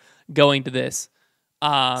Tour going to this.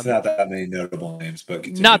 It's not that many notable names, but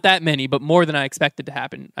continue. Not that many, but more than I expected to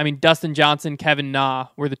happen. I mean, Dustin Johnson, Kevin Na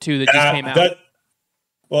were the two that just came out.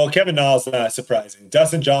 Well, Kevin Na's not surprising.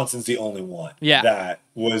 Dustin Johnson's the only one that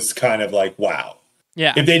was kind of like, wow.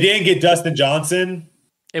 Yeah. If they didn't get Dustin Johnson,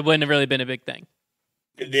 it wouldn't have really been a big thing.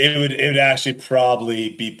 It would actually probably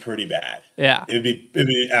be pretty bad. Yeah. It'd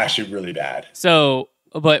be actually really bad. So,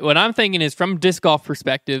 but what I'm thinking is from disc golf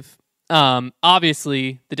perspective,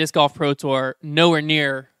 obviously the Disc Golf Pro Tour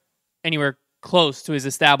anywhere close to as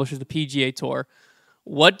established as the PGA Tour.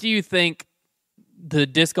 What do you think the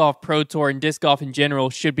Disc Golf Pro Tour and disc golf in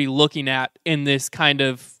general should be looking at in this kind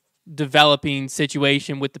of developing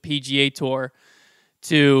situation with the PGA Tour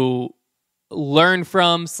to learn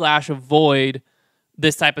from / avoid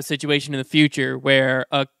this type of situation in the future where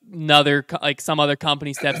some other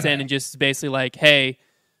company steps in and just is basically like, hey,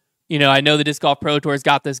 I know the Disc Golf Pro Tour's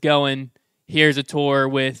got this going. Here's a tour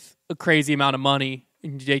with a crazy amount of money,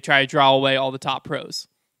 and they try to draw away all the top pros.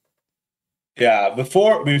 Yeah,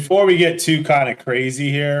 before we get too kind of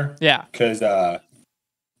crazy here, because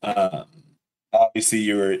obviously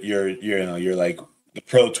you're like the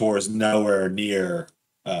Pro Tour is nowhere near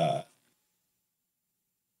the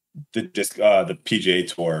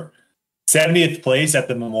PGA Tour. 70th place at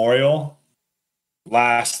the Memorial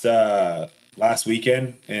last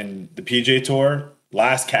weekend in the PGA Tour.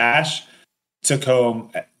 Last cash took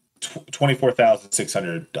home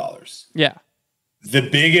 $24,600. Yeah, the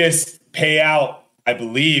biggest payout, I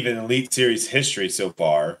believe, in Elite Series history so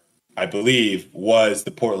far, was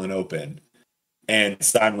the Portland Open. And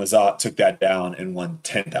Stein Lizotte took that down and won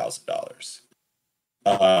 $10,000.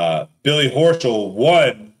 Billy Horschel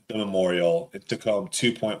won the Memorial. It took home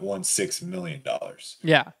 $2.16 million.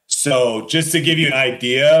 Yeah. So just to give you an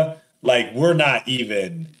idea, like we're not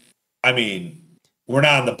in the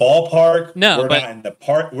ballpark. No, we're not in the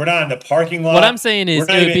park. We're not in the parking lot. What I'm saying is, we're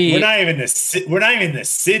not even in the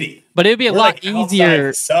city. But it would be a lot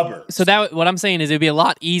easier. Suburbs. So what I'm saying is, it would be a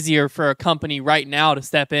lot easier for a company right now to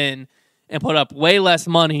step in and put up way less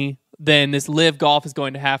money than this Live Golf is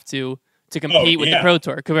going to have to compete with the Pro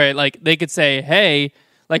Tour. Right? Like they could say, hey,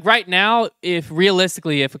 Like right now, if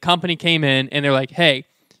a company came in and they're like, hey,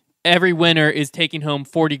 every winner is taking home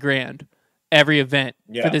 $40,000 every event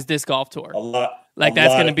for this disc golf tour. Like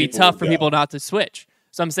that's going to be tough for people not to switch.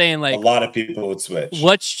 So I'm saying like a lot of people would switch.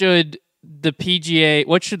 What should the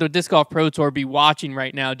Disc Golf Pro Tour be watching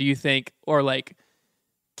right now, do you think, or like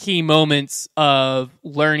key moments of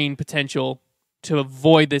learning potential to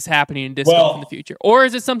avoid this happening in disc golf in the future? Or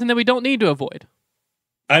is it something that we don't need to avoid?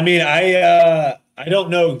 I mean, I don't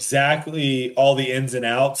know exactly all the ins and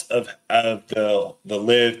outs of the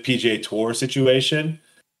Live PGA Tour situation.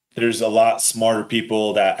 There's a lot smarter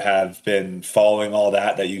people that have been following all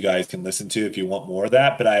that you guys can listen to if you want more of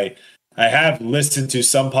that. But I have listened to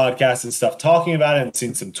some podcasts and stuff talking about it and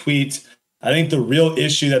seen some tweets. I think the real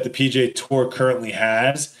issue that the PGA Tour currently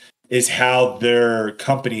has is how their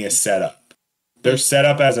company is set up. They're set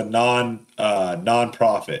up as a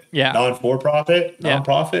non-profit, non-for-profit. Yeah.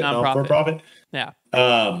 Non-for-profit. Yeah.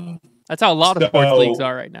 That's how a lot of sports leagues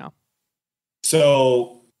are right now.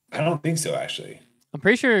 So I don't think so, actually. I'm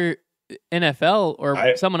pretty sure NFL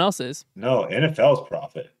or someone else is. No, NFL's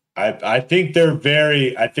profit. I think they're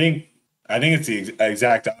very. I think it's the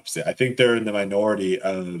exact opposite. I think they're in the minority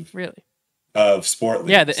of sport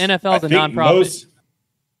leagues. Yeah, the NFL is a nonprofit,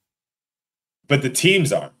 but the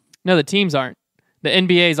teams aren't. No, the teams aren't. The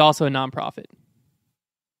NBA is also a nonprofit,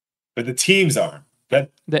 but the teams aren't. The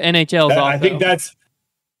NHL is also. I think that's.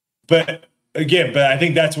 But I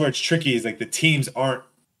think that's where it's tricky. Is like the teams aren't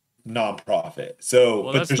nonprofit.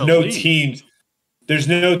 So, but there's no teams. There's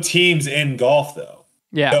no teams in golf though.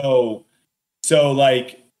 Yeah. So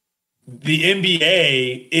like the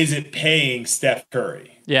NBA isn't paying Steph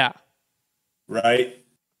Curry. Yeah. Right?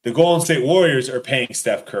 The Golden State Warriors are paying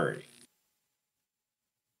Steph Curry.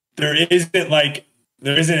 There isn't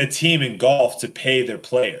a team in golf to pay their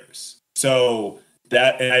players. So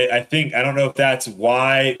that, and I think, I don't know if that's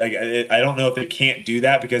why, like, I don't know if they can't do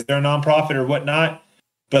that because they're a nonprofit or whatnot,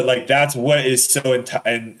 but like, that's what is so,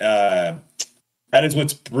 that is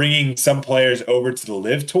what's bringing some players over to the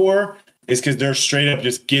Live Tour, is because they're straight up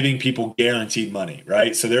just giving people guaranteed money,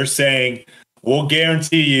 right? So they're saying, we'll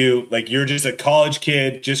guarantee you, like, you're just a college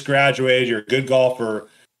kid, just graduated, you're a good golfer,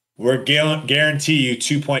 we're guarantee you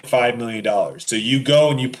 $2.5 million. So you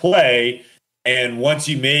go and you play, and once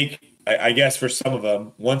you make, I guess for some of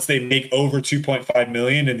them, once they make over $2.5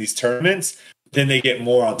 million in these tournaments, then they get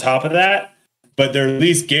more on top of that. But they're at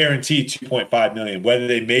least guaranteed $2.5 million, whether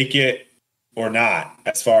they make it or not,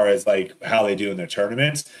 as far as like how they do in their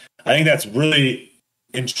tournaments. I think that's really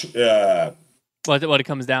what it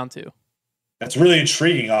comes down to. That's really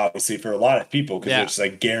intriguing, obviously, for a lot of people, because it's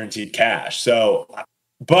like guaranteed cash. So,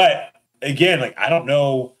 but again, like, I don't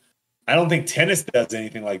know. I don't think tennis does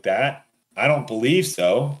anything like that. I don't believe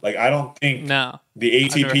so. Like, I don't think the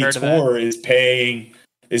ATP Tour is paying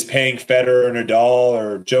Federer or Nadal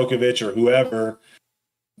or Djokovic or whoever.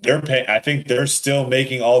 They're paying. I think they're still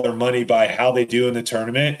making all their money by how they do in the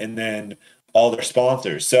tournament and then all their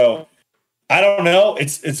sponsors. So I don't know.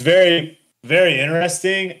 It's very, very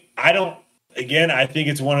interesting. I think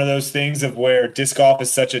it's one of those things of where disc golf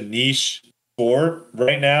is such a niche sport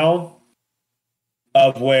right now,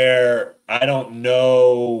 of where I don't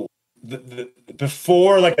know.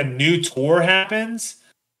 Before like a new tour happens,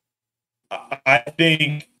 I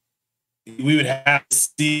think we would have to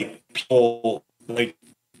see people like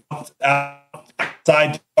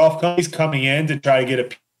outside golf companies coming in to try to get a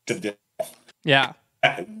piece of this. Yeah.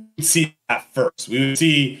 We'd see that first. We would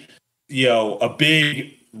see, a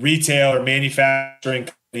big retail or manufacturing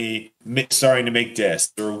company starting to make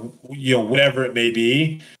discs, or whatever it may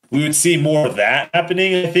be. We would see more of that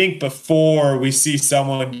happening, I think, before we see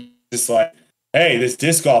someone just like, hey, this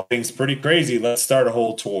disc golf thing's pretty crazy, let's start a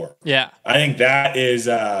whole tour. Yeah. I think that is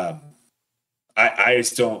I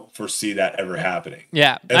just don't foresee that ever happening.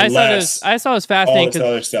 Yeah. I thought it was fascinating because all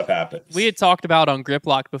this other stuff happens. We had talked about on Grip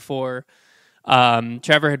Lock before,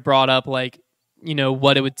 Trevor had brought up like,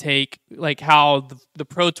 what it would take, like how the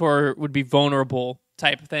Pro Tour would be vulnerable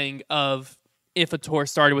type of thing of if a tour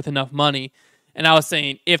started with enough money. And I was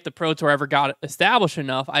saying if the Pro Tour ever got established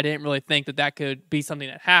enough, I didn't really think that could be something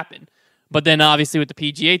that happened. But then obviously with the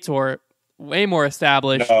PGA Tour, way more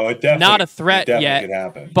established, not a threat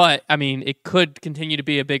yet. But I mean, it could continue to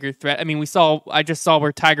be a bigger threat. I mean, I just saw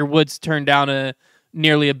where Tiger Woods turned down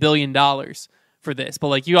nearly $1 billion for this. But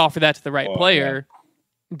like, you offer that to the right player,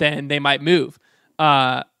 then they might move.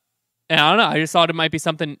 And I don't know. I just thought it might be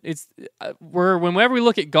something. Whenever we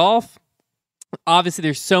look at golf, obviously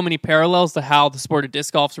there's so many parallels to how the sport of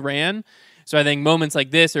disc golf's ran. So I think moments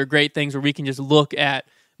like this are great things where we can just look at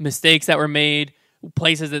mistakes that were made,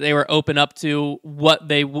 places that they were open up to, what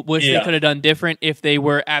they wish they could have done different if they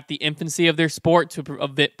were at the infancy of their sport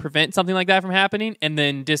to prevent something like that from happening. And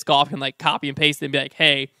then disc golf can like copy and paste it and be like,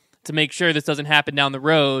 hey, to make sure this doesn't happen down the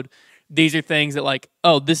road, these are things that like,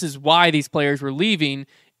 oh, this is why these players were leaving.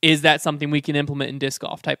 Is that something we can implement in disc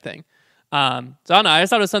golf type thing? So I don't know. I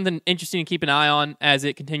just thought it was something interesting to keep an eye on as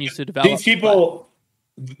it continues to develop. These people,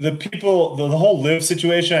 the whole live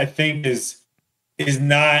situation, I think is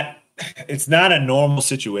not. It's not a normal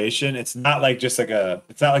situation. It's not like just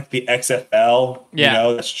it's not like the XFL,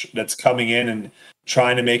 that's coming in and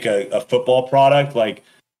trying to make a football product. Like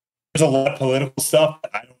there's a lot of political stuff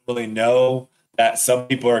that I don't really know, that some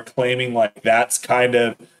people are claiming like that's kind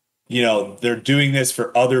of, they're doing this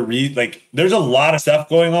for other reasons. Like there's a lot of stuff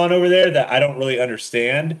going on over there that I don't really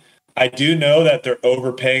understand. I do know that they're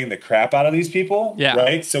overpaying the crap out of these people. Yeah.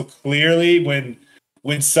 Right. So clearly when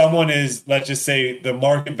someone is, let's just say the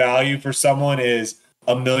market value for someone is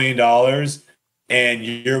 $1 million and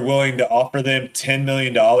you're willing to offer them $10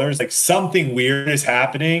 million, like something weird is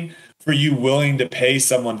happening for you willing to pay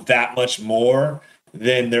someone that much more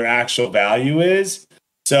than their actual value is.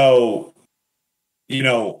 So,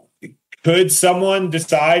 could someone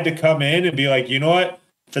decide to come in and be like, you know what,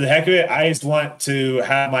 for the heck of it, I just want to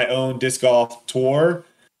have my own disc golf tour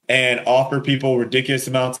and offer people ridiculous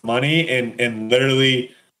amounts of money and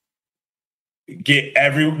literally get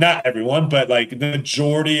not everyone, but like the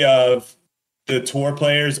majority of the tour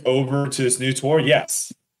players over to this new tour?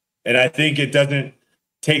 Yes. And I think it doesn't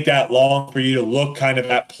take that long for you to look kind of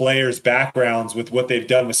at players' backgrounds with what they've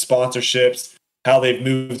done with sponsorships, how they've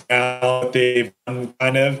moved out, what they've done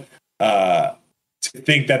kind of to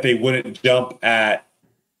think that they wouldn't jump at,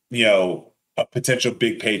 a potential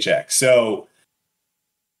big paycheck. So,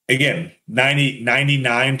 again,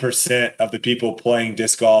 99% of the people playing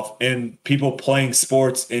disc golf and people playing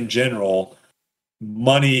sports in general,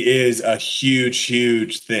 money is a huge,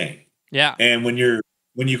 huge thing. Yeah. And when you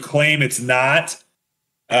claim it's not,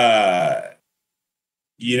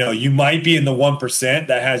 you might be in the 1%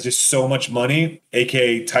 that has just so much money,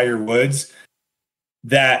 aka Tiger Woods,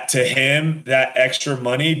 that to him, that extra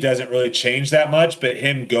money doesn't really change that much, but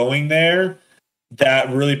him going there, that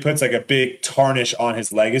really puts like a big tarnish on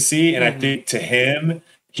his legacy. And I think to him,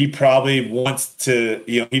 he probably wants to,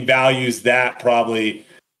 he values that probably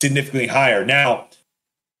significantly higher. Now,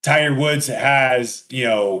 Tiger Woods has, you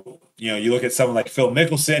look at someone like Phil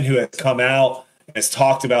Mickelson, who has come out and has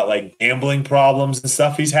talked about like gambling problems and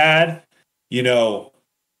stuff he's had,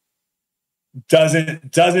 doesn't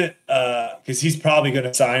because he's probably going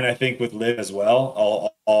to sign, I think, with Liv as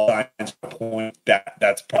well. All signs point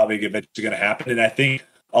that's probably eventually going to happen. And I think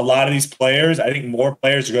a lot of these players, I think more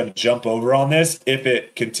players are going to jump over on this if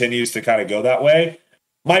it continues to kind of go that way.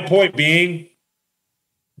 My point being,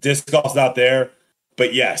 disc golf's not there,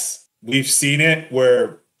 but yes, we've seen it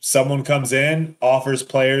where someone comes in, offers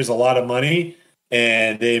players a lot of money,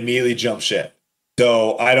 and they immediately jump ship.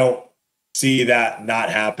 So I don't see that not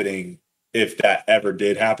happening if that ever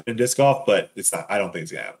did happen in disc golf, but it's not. I don't think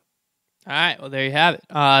it's gonna happen. All right, well, there you have it.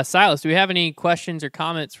 Silas, do we have any questions or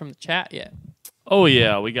comments from the chat yet? Oh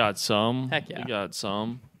yeah, we got some. Heck yeah, we got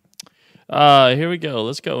some. Here we go.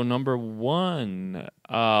 Let's go. Number one.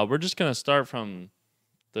 We're just gonna start from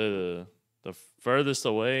the furthest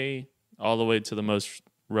away all the way to the most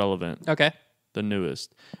relevant. Okay. The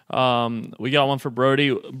newest. We got one for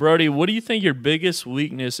Brody. Brody, what do you think your biggest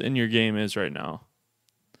weakness in your game is right now?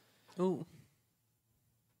 Ooh.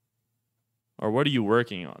 Or what are you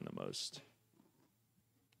working on the most?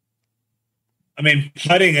 I mean,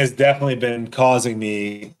 putting has definitely been causing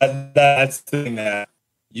me. That's the thing that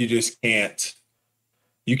you just can't.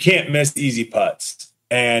 You can't miss easy putts.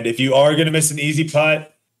 And if you are going to miss an easy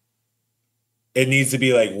putt, it needs to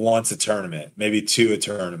be like once a tournament, maybe two a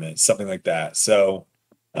tournament, something like that. So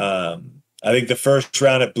I think the first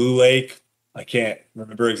round at Blue Lake, I can't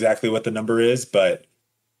remember exactly what the number is, but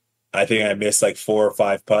I think I missed like 4 or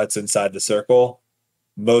 5 putts inside the circle.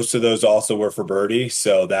 Most of those also were for birdie,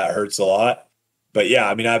 so that hurts a lot. But yeah,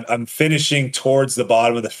 I mean, I'm finishing towards the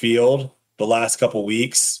bottom of the field the last couple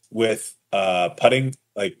weeks with putting,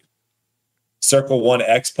 like Circle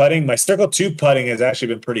 1X putting. My Circle 2 putting has actually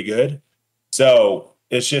been pretty good. So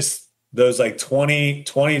it's just those like 20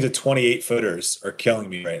 to 28 footers are killing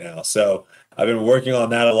me right now. So I've been working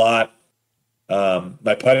on that a lot.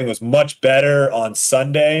 My putting was much better on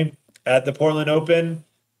Sunday at the Portland Open.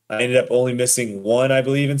 I ended up only missing 1, I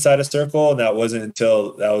believe, inside a circle, and that wasn't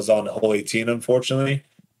until that was on hole 18, unfortunately.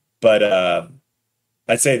 But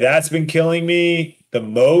I'd say that's been killing me the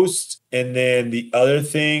most. And then the other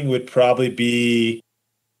thing would probably be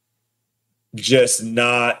just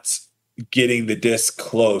not getting the disc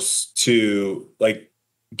close to like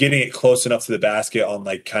getting it close enough to the basket on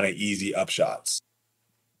like kind of easy up shots.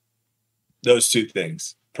 Those two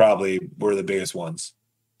things probably were the biggest ones.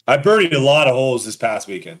 I birdied a lot of holes this past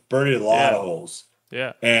weekend. Birdied a lot of holes.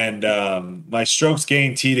 Yeah. And my strokes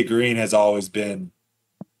gained tee to green has always been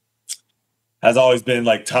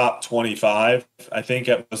like top 25, I think,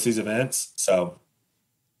 at most of these events. So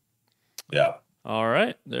yeah. All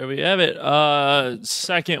right, there we have it.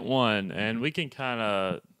 Second one, and we can kind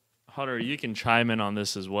of, Hunter, you can chime in on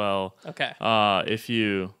this as well. Okay. If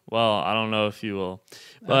you, well, I don't know if you will,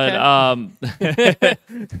 but Okay.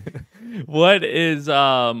 what is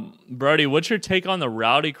Brody? What's your take on the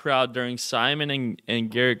rowdy crowd during Simon and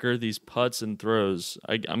Garrett Gurthey's putts and throws?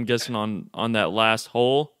 I'm guessing on that last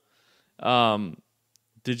hole.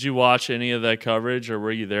 Did you watch any of that coverage, or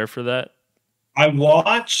were you there for that? I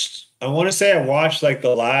want to say I watched like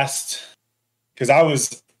the last,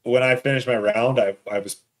 because when I finished my round, I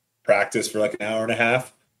was practiced for like an hour and a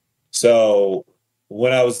half. So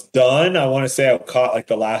when I was done, I want to say I caught like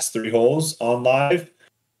the last 3 holes on live.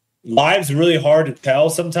 Live's really hard to tell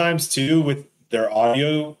sometimes too with their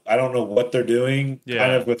audio. I don't know what they're doing,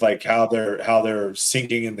 kind of with like how they're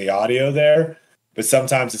syncing in the audio there. But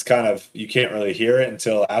sometimes it's kind of, you can't really hear it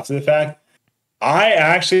until after the fact. I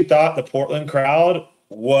actually thought the Portland crowd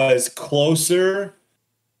was the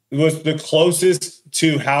closest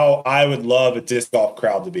to how I would love a disc golf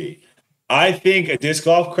crowd to be. I think a disc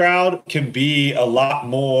golf crowd can be a lot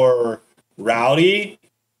more rowdy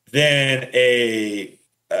than a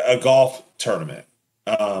golf tournament.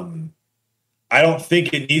 I don't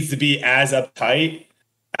think it needs to be as uptight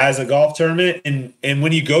as a golf tournament. And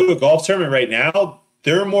when you go to a golf tournament right now,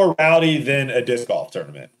 they're more rowdy than a disc golf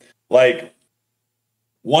tournament. Like,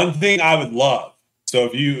 one thing I would love, so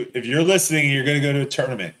if you're listening and you're going to go to a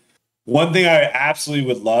tournament, one thing I absolutely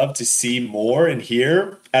would love to see more and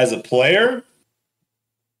hear as a player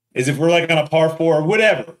is if we're like on a par 4 or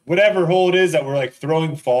whatever hole it is that we're like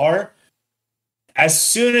throwing far, as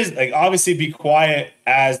soon as, like, obviously be quiet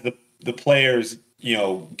as the players,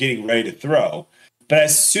 getting ready to throw. But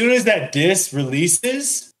as soon as that disc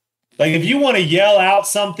releases, like if you want to yell out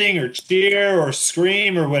something or cheer or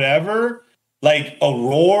scream or whatever, like a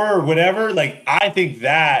roar or whatever, like I think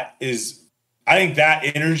that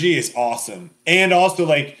energy is awesome. And also,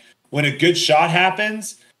 like, when a good shot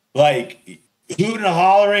happens, like hooting and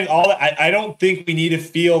hollering, all that, I don't think we need to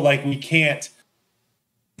feel like we can't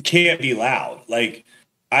be loud. Like,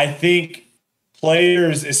 I think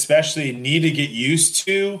players especially need to get used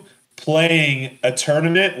to playing a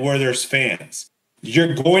tournament where there's fans.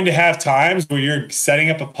 You're going to have times where you're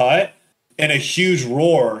setting up a putt and a huge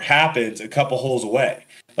roar happens a couple holes away.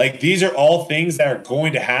 Like, these are all things that are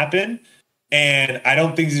going to happen. And I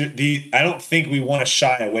don't think we want to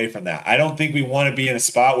shy away from that. I don't think we want to be in a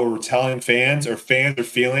spot where we're telling fans are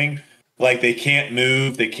feeling like they can't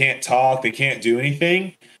move, they can't talk, they can't do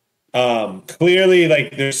anything. Clearly,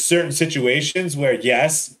 like, there's certain situations where,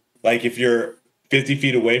 yes, like if you're 50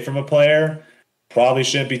 feet away from a player, probably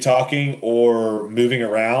shouldn't be talking or moving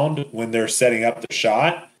around when they're setting up the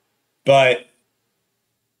shot. But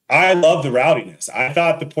I love the rowdiness. I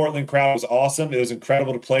thought the Portland crowd was awesome. It was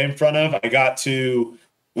incredible to play in front of.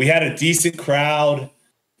 We had a decent crowd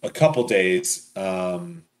a couple days.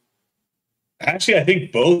 Actually, I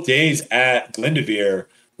think both days at Glendoveer,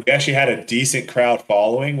 we actually had a decent crowd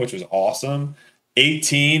following, which was awesome.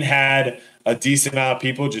 18 had a decent amount of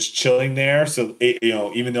people just chilling there. So,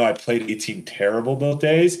 even though I played 18 terrible both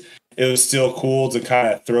days, it was still cool to kind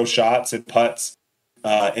of throw shots and putts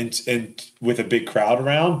and with a big crowd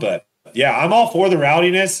around. But yeah, I'm all for the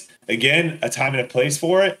rowdiness. Again, a time and a place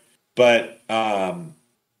for it. But to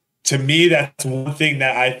me, that's one thing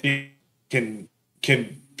that I think can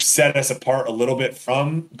set us apart a little bit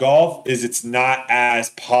from golf is it's not as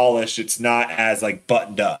polished. It's not as like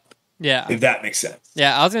buttoned up. Yeah. If that makes sense.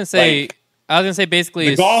 Yeah. I was going to say basically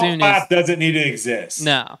the as golf soon clap as doesn't need to exist.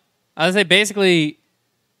 No. I was going to say basically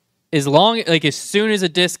as soon as a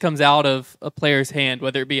disc comes out of a player's hand,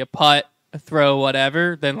 whether it be a putt, a throw,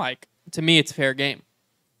 whatever, then like to me it's fair game.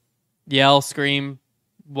 Yell, scream,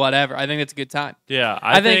 whatever. I think it's a good time. Yeah,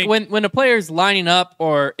 I think when a player's lining up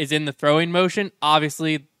or is in the throwing motion,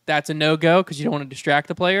 obviously that's a no-go because you don't want to distract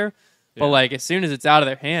the player. But like as soon as it's out of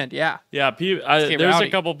their hand, yeah. Yeah, there's rowdy.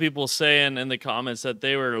 a couple people saying in the comments that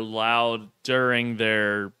they were loud during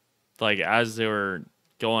their, like, as they were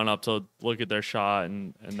going up to look at their shot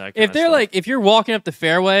and that kind of stuff. If they're like, if you're walking up the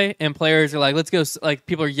fairway and players are like, let's go, like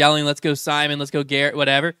people are yelling, let's go Simon, let's go Garrett,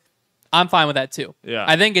 whatever, I'm fine with that too. Yeah.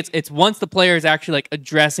 I think it's once the player is actually like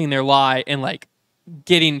addressing their lie and like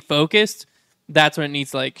getting focused, that's when it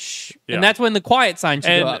needs like shh. Yeah. And that's when the quiet sign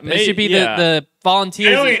should And go up. It should be yeah. the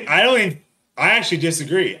volunteers. I actually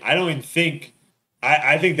disagree. I don't even think.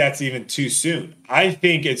 I think that's even too soon. I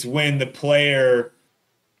think it's when the player.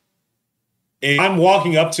 If I'm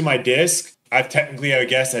walking up to my disc, I've technically, I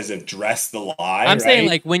guess, has addressed the lie. I'm saying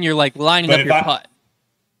like when you're like lining But up if your I- putt.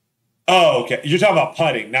 Oh, okay. You're talking about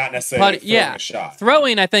putting, not necessarily Putt, throwing yeah. a shot.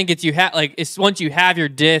 Throwing, I think it's it's once you have your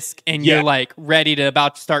disc and Yeah. you're like ready to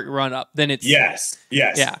about to start your run up, then it's Yes.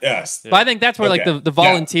 Yeah. Yes. But I think that's where like Okay. the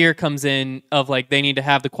volunteer comes in of like they need to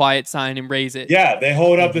have the quiet sign and raise it. Yeah, they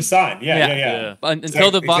hold up the sign. Yeah. Yeah. But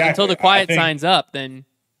until the Exactly. quiet I think- sign's up, then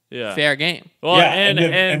Yeah. fair game. Well, Yeah, and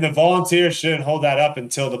and the volunteer shouldn't hold that up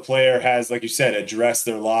until the player has, like you said, addressed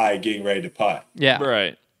their lie, getting ready to putt. Yeah.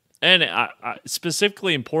 right. And I,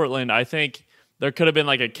 specifically in Portland, I think there could have been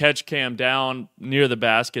like a catch cam down near the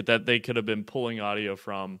basket that they could have been pulling audio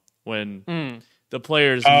from when the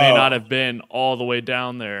players may Oh. not have been all the way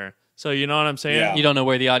down there. So you know what I'm saying? Yeah. You don't know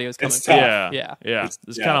where the audio is coming It's from. tough. Yeah. Yeah.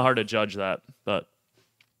 It's Yeah. kind of hard to judge that, but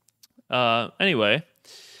anyway.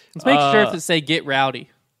 Let's make sure to say get rowdy.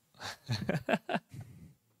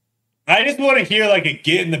 I just want to hear like a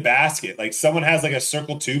get in the basket. Like someone has like a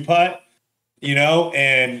circle 2 putt,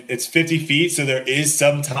 and it's 50 feet. So there is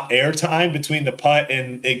some air time between the putt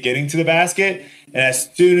and it getting to the basket. And as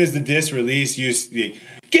soon as the disc release, you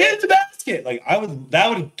get in the basket. Like that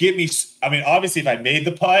would get me. I mean, obviously if I made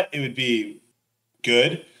the putt, it would be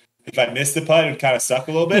good. If I missed the putt, it would kind of suck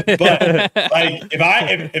a little bit. But like if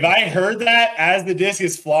I heard that as the disc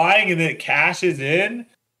is flying and then it cashes in,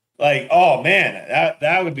 like, oh man,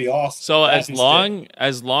 that would be awesome. So That'd as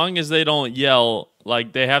be long as they don't yell,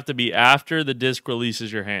 like they have to be after the disc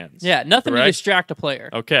releases your hands. Yeah, nothing to Correct? distract a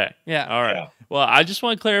player. Okay. Yeah. All right. Yeah. Well, I just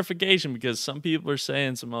want clarification because some people are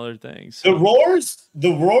saying some other things. The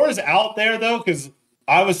roars out there though, because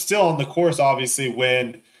I was still on the course obviously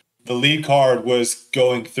when the lead card was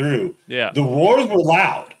going through. Yeah. The roars were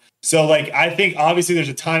loud. So like I think obviously there's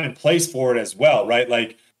a time and place for it as well, right?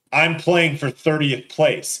 Like I'm playing for 30th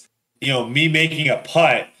place. Me making a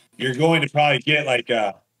putt, you're going to probably get like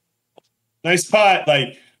a nice putt,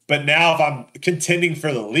 but now if I'm contending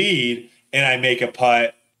for the lead and I make a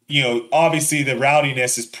putt, obviously the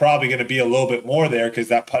rowdiness is probably going to be a little bit more there because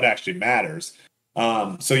that putt actually matters.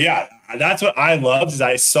 So yeah, that's what I loved is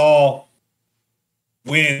I saw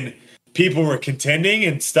when people were contending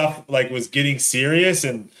and stuff like was getting serious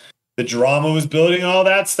and the drama was building and all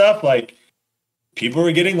that stuff, like people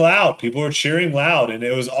were getting loud, people were cheering loud, and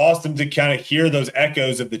it was awesome to kind of hear those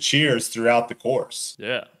echoes of the cheers throughout the course.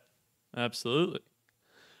 Yeah. Absolutely.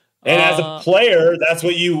 And as a player, that's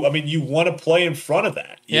what you want to play in front of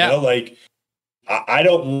that. You know, like I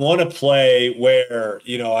don't want to play where,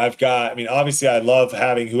 obviously I love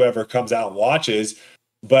having whoever comes out and watches,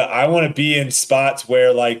 but I want to be in spots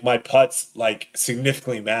where like my putts like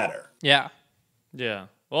significantly matter. Yeah. Yeah.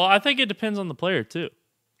 Well, I think it depends on the player too.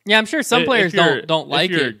 Yeah, I'm sure some players don't like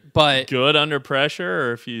you're it, but good under pressure,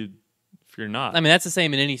 or if you're not. I mean that's the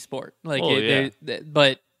same in any sport. Like,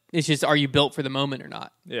 but it's just, are you built for the moment or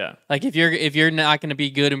not? Yeah. Like if you're not going to be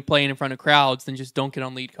good and playing in front of crowds, then just don't get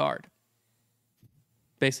on lead card.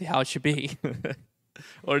 Basically, how it should be.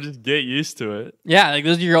 Or just get used to it. Yeah, like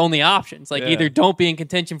those are your only options. Like either don't be in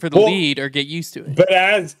contention for the lead or get used to it. But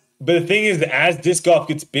the thing is that as disc golf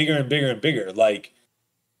gets bigger and bigger and bigger, like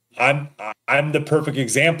I'm the perfect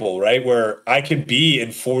example, right? Where I could be in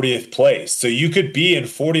 40th place. So you could be in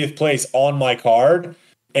 40th place on my card,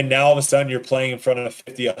 and now all of a sudden you're playing in front of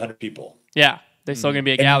 50, 100 people. Yeah, there's still going to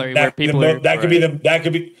be a gallery where people that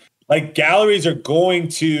could be like galleries are going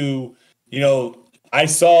to, I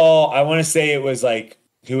want to say it was like,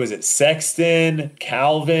 who was it? Sexton,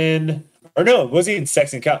 Calvin, or no, it wasn't even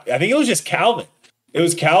Sexton. I think it was just Calvin. It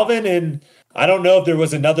was Calvin, and I don't know if there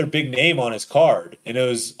was another big name on his card, and it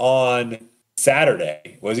was on Saturday.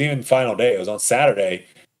 It wasn't even final day. It was on Saturday.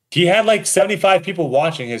 He had like 75 people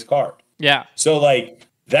watching his card. Yeah. So like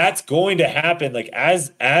that's going to happen. Like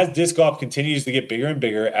as disc golf continues to get bigger and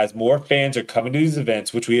bigger, as more fans are coming to these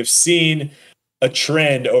events, which we have seen a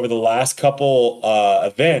trend over the last couple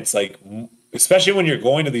events, like especially when you're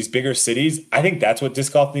going to these bigger cities. I think that's what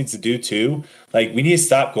disc golf needs to do too. Like we need to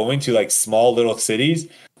stop going to like small little cities.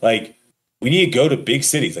 Like we need to go to big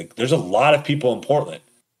cities. Like there's a lot of people in Portland.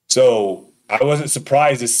 So I wasn't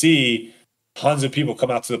surprised to see tons of people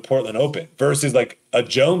come out to the Portland Open versus like a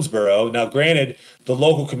Jonesboro. Now, granted, the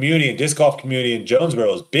local community and disc golf community in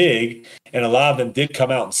Jonesboro is big, and a lot of them did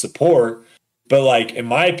come out and support. But like, in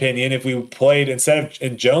my opinion, if we played instead of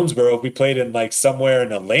in Jonesboro, if we played in like somewhere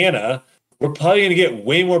in Atlanta, we're probably going to get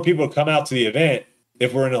way more people to come out to the event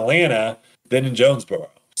if we're in Atlanta than in Jonesboro.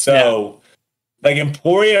 So Like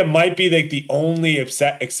Emporia might be like the only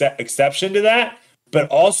exception to that, but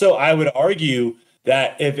also I would argue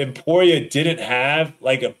that if Emporia didn't have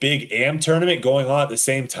like a big AM tournament going on at the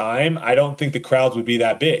same time, I don't think the crowds would be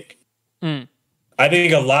that big. Mm. I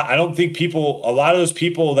don't think a lot of those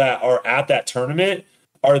people that are at that tournament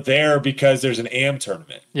are there because there's an AM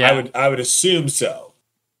tournament. Yeah. I would assume so.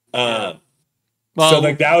 Well, So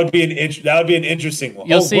like that would be an interesting one.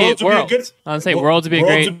 You'll see Worlds would be a Worlds. I would say Worlds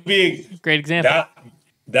would be a great example.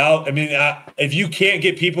 If you can't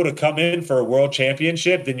get people to come in for a world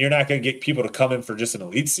championship, then you're not going to get people to come in for just an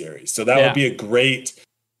elite series. So that would be a great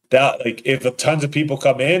if tons of people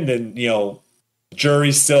come in, then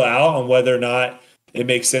jury's still out on whether or not it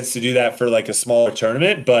makes sense to do that for like a smaller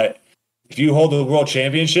tournament. But if you hold the world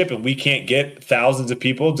championship and we can't get thousands of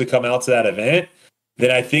people to come out to that event, then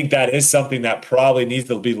I think that is something that probably needs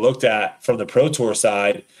to be looked at from the Pro Tour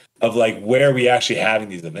side of like where are we actually having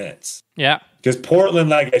these events. Yeah. Because Portland,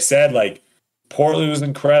 like I said, like Portland was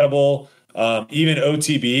incredible. Even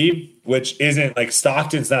OTB, which isn't like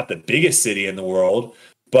Stockton's not the biggest city in the world,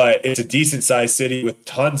 but it's a decent sized city with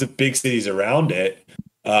tons of big cities around it.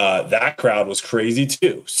 That crowd was crazy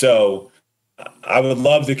too. So I would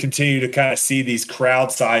love to continue to kind of see these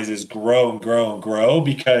crowd sizes grow and grow and grow,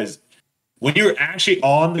 because when you're actually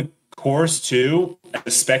on the course too, as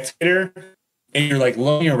a spectator, and you're like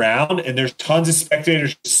looking around and there's tons of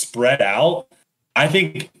spectators spread out, I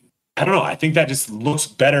think that just looks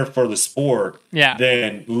better for the sport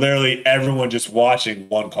than literally everyone just watching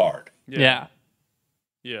one card. Yeah.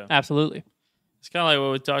 Absolutely. It's kind of like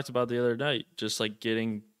what we talked about the other night, just like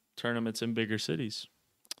getting tournaments in bigger cities.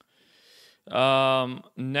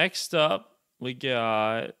 Next up, we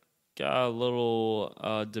got a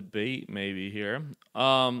little debate maybe here.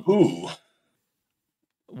 Ooh.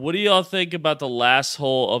 What do y'all think about the last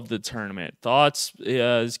hole of the tournament? Thoughts?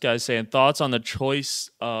 This guy's saying thoughts on the choice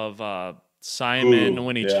of Simon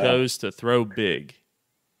when he chose to throw big.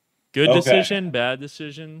 Good decision, bad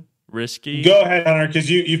decision, risky. Go ahead, Hunter, because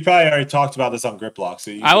you've probably already talked about this on Grip Block.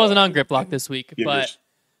 So I wasn't on Grip Block this week, but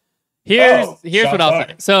here's what I'll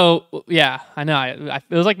say. So yeah, I know it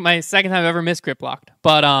was like my second time I've ever missed Grip Blocked,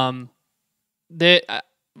 but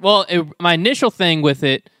my initial thing with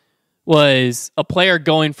it was a player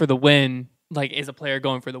going for the win. Like, is a player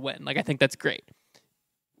going for the win? Like, I think that's great.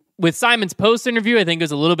 With Simon's post interview, I think it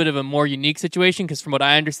was a little bit of a more unique situation because, from what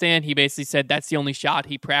I understand, he basically said that's the only shot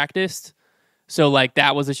he practiced. So, like,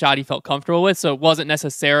 that was a shot he felt comfortable with. So it wasn't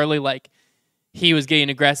necessarily like he was getting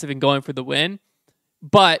aggressive and going for the win.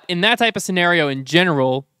 But in that type of scenario, in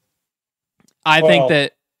general, I think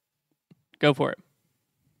that go for it.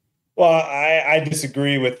 Well, I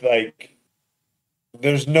disagree with like.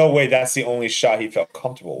 There's no way that's the only shot he felt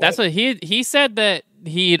comfortable with. That's what he said that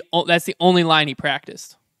that's the only line he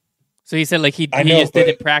practiced. So he said like he just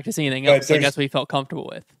didn't practice anything else. Like that's what he felt comfortable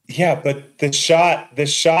with. Yeah, but the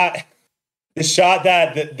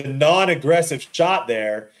non-aggressive shot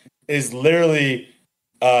there is literally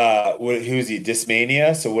who's he?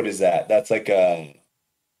 Discmania. So what is that? That's like a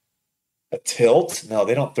tilt. No,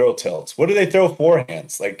 they don't throw tilts. What do they throw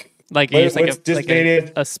forehands? Like a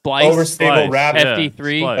splice, overstable raptor,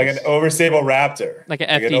 FD3, like an overstable raptor, like an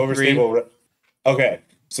FD3. Okay,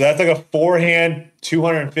 so that's like a forehand,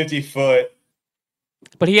 250 foot.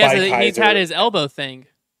 But he's had his elbow thing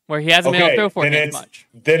where he hasn't been able to throw forehand much.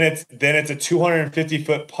 Then it's a 250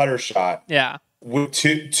 foot putter shot. Yeah, with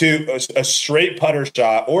a straight putter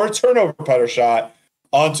shot or a turnover putter shot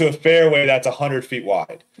onto a fairway that's 100 feet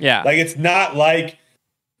wide. Yeah, like it's not like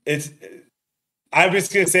it's. I'm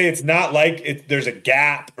just going to say it's not like there's a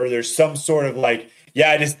gap or there's some sort of like,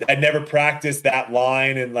 I never practiced that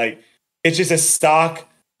line. And like, it's just a stock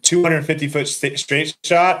 250 foot straight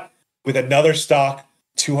shot with another stock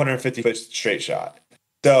 250 foot straight shot.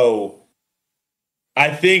 So I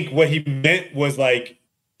think what he meant was like,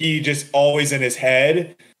 he just always in his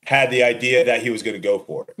head had the idea that he was going to go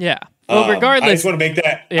for it. Yeah. Well, regardless. I just want to make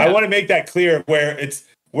that, I want to make that clear where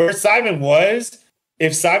Simon was.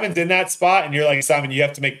 If Simon's in that spot and you're like, Simon, you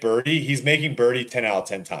have to make birdie, he's making birdie 10 out of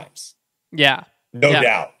 10 times. Yeah. No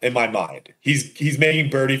doubt in my mind. He's making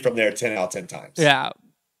birdie from there 10 out of 10 times. Yeah.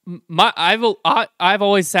 I've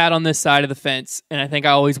always sat on this side of the fence, and I think I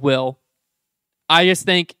always will. I just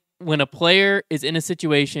think when a player is in a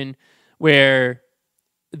situation where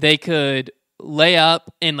they could lay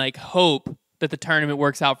up and like hope that the tournament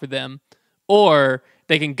works out for them, or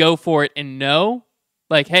they can go for it and know,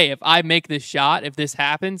 like, hey, if I make this shot, if this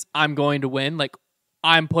happens, I'm going to win. Like,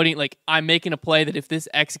 I'm making a play that if this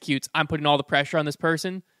executes, I'm putting all the pressure on this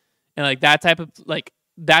person. And like that type of, like,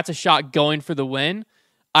 that's a shot going for the win.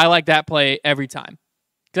 I like that play every time.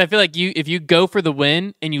 Because I feel like if you go for the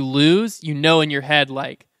win and you lose, you know in your head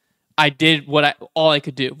like I did all I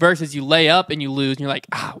could do. Versus you lay up and you lose, and you're like,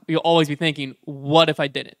 you'll always be thinking, what if I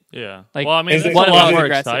didn't? Yeah. Like, well, I mean, Is it's it a lot more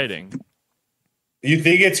aggressive? exciting. You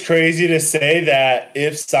think it's crazy to say that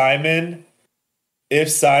if Simon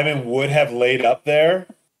would have laid up there,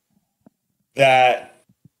 that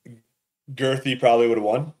Girthy probably would have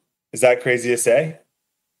won? Is that crazy to say?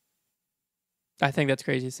 I think that's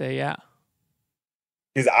crazy to say. Yeah.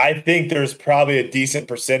 Because I think there's probably a decent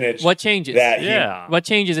percentage. What changes? What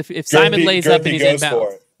changes if Simon lays up and he's goes inbounds?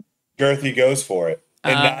 for it. Girthy goes for it,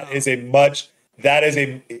 and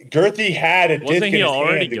Girthy had a disc Wasn't in he his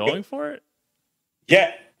already hand going for it?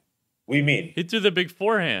 Yeah. What do you mean? He threw the big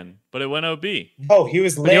forehand, but it went OB. Oh, he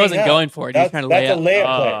was laying He wasn't up. going for it. He was trying to lay up. That's a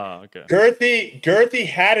layup play. Okay. Girthy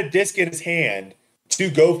had a disc in his hand to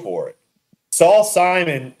go for it. Saw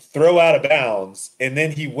Simon throw out of bounds, and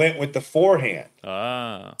then he went with the forehand.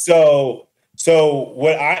 So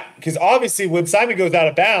because obviously when Simon goes out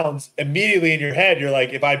of bounds, immediately in your head you're like,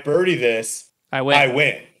 if I birdie this, I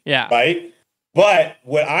win. Yeah. Right. But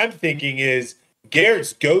what I'm thinking is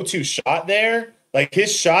Garrett's go-to shot there, like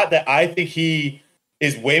his shot that I think he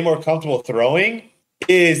is way more comfortable throwing,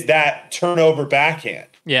 is that turnover backhand.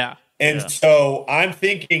 Yeah. And so I'm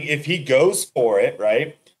thinking if he goes for it,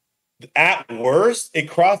 right, at worst, it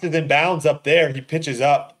crosses in bounds up there. He pitches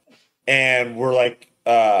up, and we're like,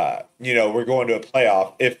 we're going to a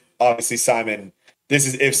playoff. If obviously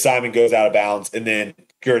if Simon goes out of bounds and then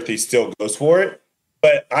Girthy still goes for it.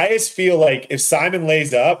 But I just feel like if Simon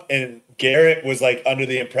lays up and Garrett was like under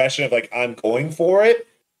the impression of like, I'm going for it,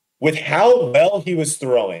 with how well he was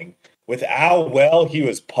throwing, with how well he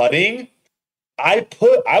was putting, I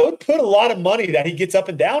would put a lot of money that he gets up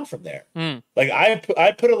and down from there. Like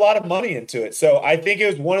I put a lot of money into it. So I think it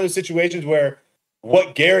was one of those situations where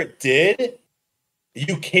what Garrett did,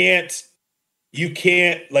 you can't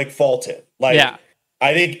like fault him. Like, yeah.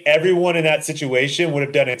 I think everyone in that situation would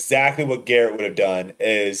have done exactly what Garrett would have done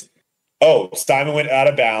is, Simon went out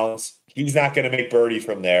of bounds. He's not going to make birdie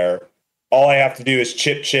from there. All I have to do is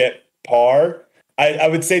chip, par. I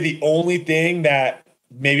would say the only thing that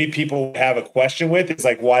maybe people have a question with is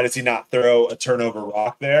like, why does he not throw a turnover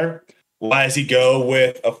rock there? Why does he go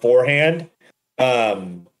with a forehand?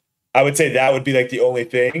 I would say that would be like the only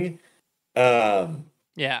thing.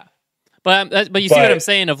 Yeah. But you see what I'm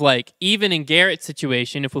saying of like, even in Garrett's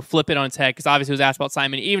situation, if we flip it on its head, because obviously it was asked about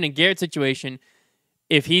Simon, even in Garrett's situation,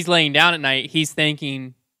 if he's laying down at night, he's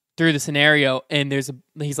thinking through the scenario, and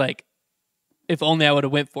he's like, if only I would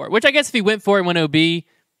have went for it. Which I guess if he went for it and went OB,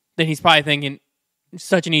 then he's probably thinking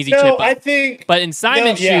such an easy chip up. I think. But in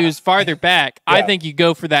Simon's shoes, farther back, I think you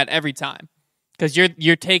go for that every time because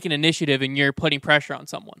you're taking initiative and you're putting pressure on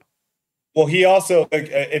someone. Well, he also,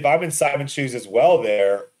 if I'm in Simon's shoes as well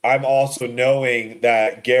there, I'm also knowing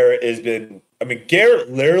that Garrett Garrett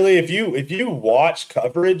literally, if you watch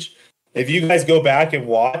coverage, if you guys go back and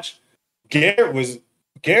watch, Garrett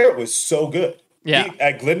was so good. Yeah.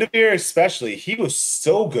 At Glendoveer especially, he was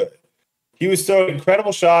so good. He was throwing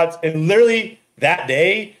incredible shots, and literally that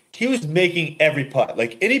day, he was making every putt.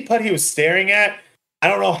 Like any putt he was staring at, I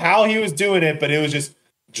don't know how he was doing it, but it was just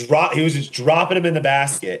he was just dropping them in the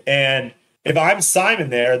basket. And if I'm Simon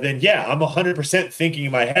there, then I'm 100% thinking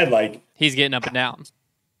in my head, like, he's getting up and down.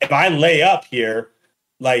 If I lay up here,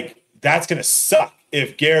 like, that's going to suck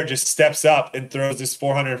if Garrett just steps up and throws this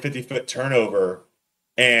 450-foot turnover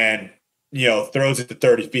and, throws it to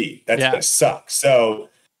 30 feet. That's going to suck. So,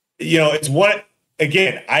 it's one,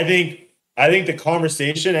 again, I think the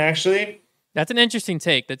conversation actually. That's an interesting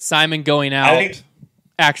take that Simon going out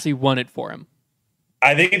actually won it for him.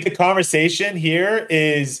 I think the conversation here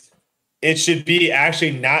is, it should be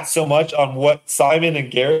actually not so much on what Simon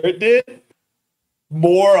and Garrett did,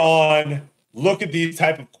 more on look at these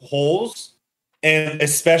type of holes, and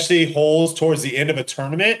especially holes towards the end of a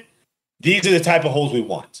tournament. These are the type of holes we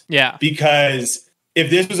want. Yeah. Because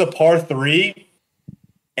if this was a par 3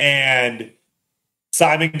 and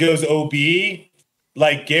Simon goes OB,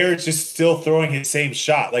 like Garrett's just still throwing his same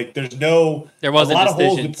shot. Like there wasn't a lot of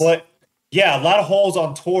holes we play. Yeah, a lot of holes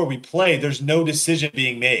on tour we play. There's no decision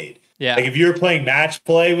being made. Yeah. Like if you're playing match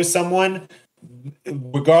play with someone,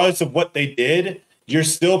 regardless of what they did, you're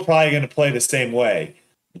still probably going to play the same way.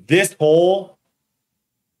 This hole,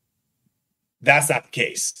 that's not the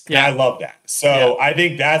case. Yeah. And I love that. So I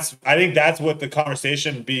think that's what the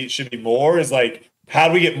conversation should be more is like, how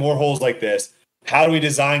do we get more holes like this? How do we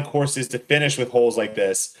design courses to finish with holes like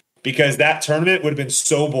this? Because that tournament would have been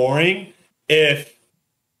so boring if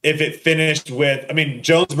it finished with,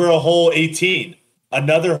 Jonesboro hole 18.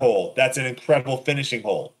 Another hole that's an incredible finishing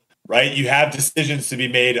hole. right? You have decisions to be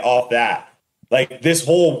made off that. Like this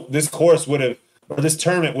course would have, or this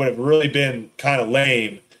tournament would have really been kind of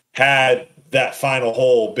lame had that final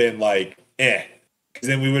hole been like, because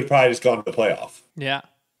then we would have probably just gone to the playoff. Yeah.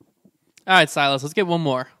 All right, Silas, let's get one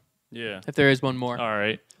more. Yeah. If there is one more. All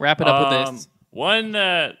right. Wrap it up with this. One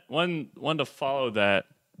to follow that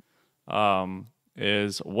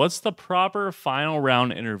is, what's the proper final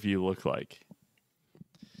round interview look like?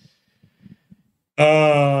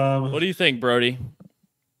 What do you think, Brody?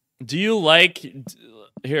 Do you like,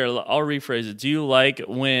 here, I'll rephrase it. Do you like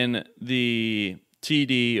when the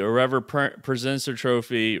TD or whoever presents the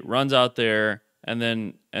trophy runs out there and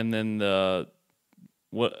then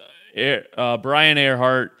Brian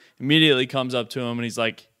Earhart immediately comes up to him and he's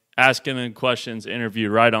like asking him questions,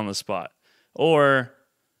 interview right on the spot? Or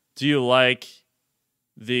do you like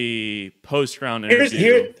the post-round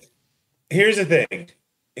interview? Here's the thing.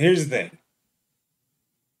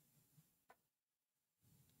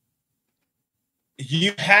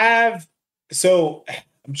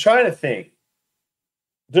 I'm trying to think.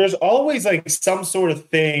 There's always like some sort of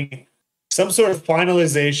thing, some sort of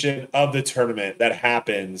finalization of the tournament that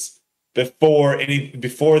happens before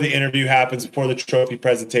the interview happens, before the trophy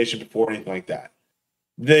presentation, before anything like that.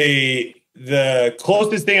 The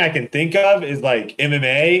closest thing I can think of is like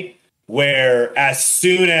MMA, where as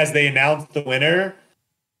soon as they announce the winner,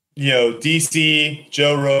 DC,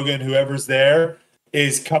 Joe Rogan, whoever's there,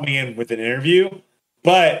 is coming in with an interview.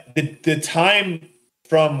 But the time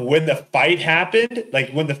from when the fight happened,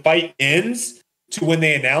 like when the fight ends to when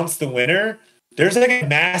they announce the winner, there's like a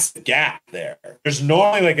massive gap there. There's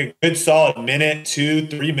normally like a good solid minute,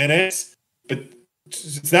 2-3 minutes, but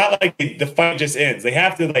it's not like the fight just ends. They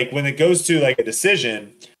have to, like, when it goes to like a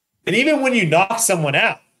decision, and even when you knock someone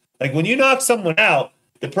out,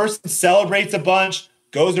 the person celebrates a bunch,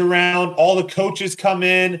 goes around, all the coaches come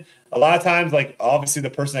in. A lot of times, like, obviously the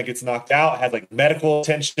person that gets knocked out has like medical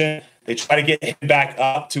attention. They try to get him back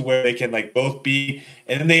up to where they can like both be,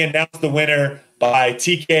 and then they announce the winner by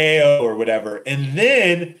TKO or whatever, and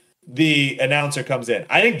then the announcer comes in.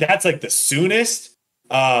 I think that's like the soonest,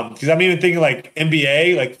 because I'm even thinking like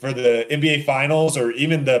NBA, like for the NBA finals or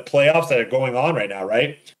even the playoffs that are going on right now,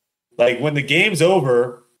 right? Like when the game's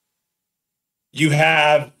over, you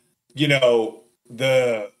have,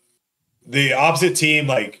 the opposite team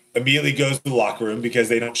like immediately goes to the locker room because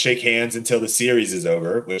they don't shake hands until the series is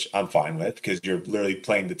over, which I'm fine with because you're literally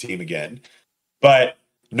playing the team again. But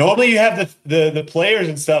normally you have the players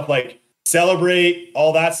and stuff like celebrate,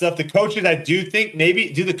 all that stuff. The coaches, I do think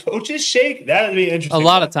maybe, do the coaches shake? That would be interesting. A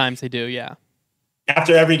lot of times they do, yeah.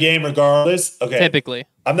 After every game, regardless? Okay. Typically.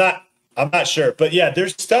 I'm not sure. But yeah,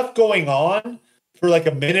 there's stuff going on for like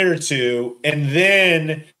a minute or two, and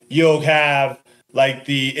then you'll have like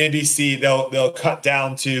the NBC, they'll cut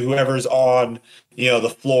down to whoever's on,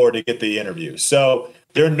 the floor to get the interview. So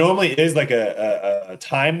there normally is like a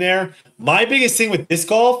time there. My biggest thing with disc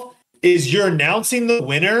golf is you're announcing the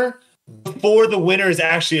winner before the winner is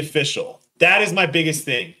actually official. That is my biggest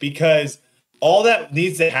thing, because all that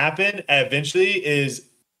needs to happen eventually is,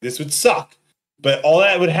 this would suck, but all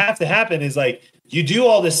that would have to happen is like you do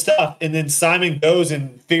all this stuff and then Simon goes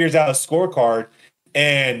and figures out a scorecard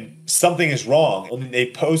and something is wrong, and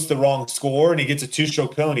they post the wrong score and he gets a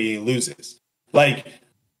 2-stroke penalty and he loses. Like,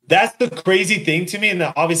 that's the crazy thing to me. And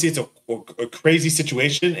obviously it's a crazy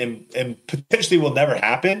situation and potentially will never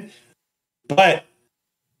happen. But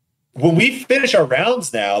when we finish our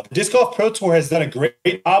rounds now, the Disc Golf Pro Tour has done a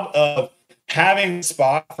great job of having a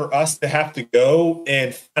spot for us to have to go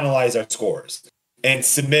and finalize our scores and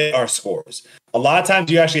submit our scores. A lot of times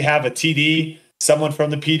you actually have a TD, someone from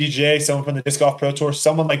the PDJ, someone from the Disc Golf Pro Tour,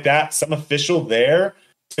 someone like that, some official there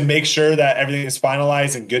to make sure that everything is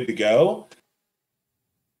finalized and good to go.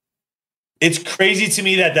 It's crazy to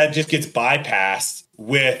me that just gets bypassed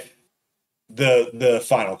with the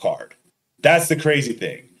final card. That's the crazy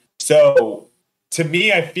thing. So to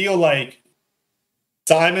me, I feel like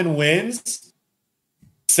Simon wins,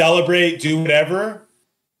 celebrate, do whatever,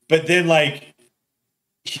 but then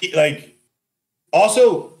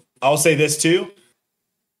also, I'll say this too.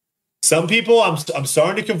 Some people, I'm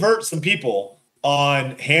starting to convert some people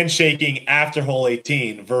on handshaking after hole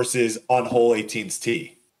 18 versus on hole 18's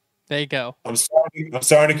tee. There you go. I'm starting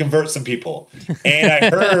to convert some people. And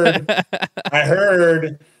I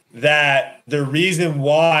heard that the reason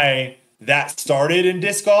why that started in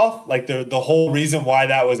disc golf, like the whole reason why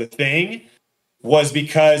that was a thing, was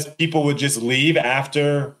because people would just leave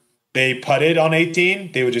after they putted on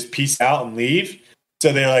 18. They would just peace out and leave.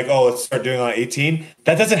 So they're like, oh, let's start doing it on 18.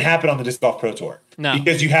 That doesn't happen on the Disc Golf Pro Tour. No.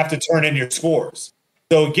 Because you have to turn in your scores.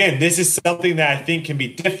 So again, this is something that I think can be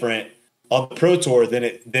different on the Pro Tour than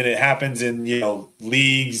it happens in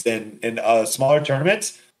leagues and smaller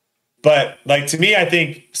tournaments. But like to me, I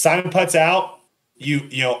think Simon puts out.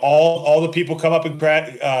 All the people come up and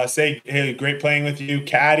say, "Hey, great playing with you,"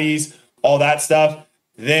 caddies, all that stuff.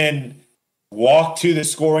 Then walk to the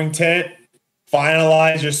scoring tent,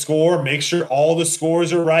 finalize your score, make sure all the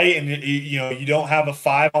scores are right, and you don't have a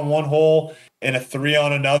 5 on one hole and a 3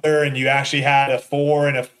 on another, and you actually had a 4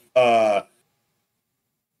 and a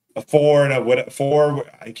 4 and a 4.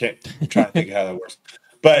 I can't try to think of how that works,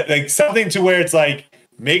 but like something to where it's like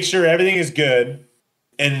make sure everything is good,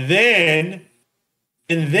 and then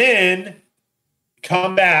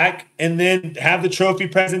come back and then have the trophy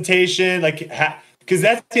presentation, because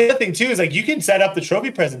that's the other thing too, is like you can set up the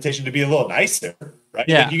trophy presentation to be a little nicer, right?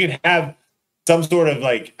 Yeah. Like you can have some sort of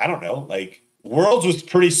like, I don't know, like Worlds was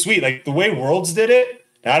pretty sweet. Like the way Worlds did it,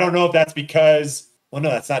 I don't know if that's because, well,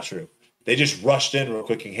 no, that's not true. They just rushed in real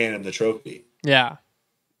quick and handed him the trophy. Yeah.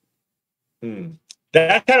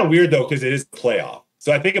 That's kind of weird though, because it is a playoff.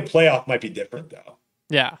 So I think a playoff might be different though.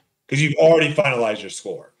 Yeah. Because you've already finalized your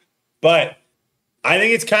score. But I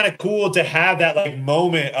think it's kind of cool to have that like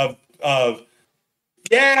moment of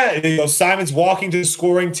Simon's walking to the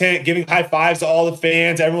scoring tent, giving high fives to all the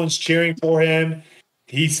fans. Everyone's cheering for him.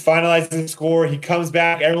 He's finalizing the score. He comes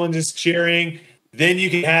back. Everyone's just cheering. Then you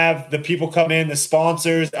can have the people come in, the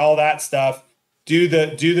sponsors, all that stuff. Do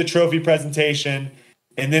the trophy presentation,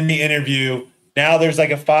 and then the interview. Now there's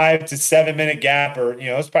like a 5 to 7 minute gap, or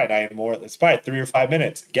it's probably not even more. It's probably 3 or 5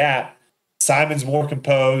 minutes gap. Simon's more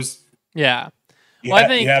composed. Yeah. You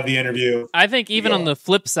have the interview. I think even on the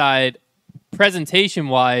flip side,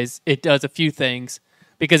 presentation-wise, it does a few things.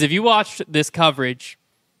 Because if you watched this coverage,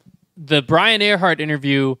 the Brian Earhart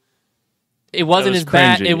interview, it wasn't as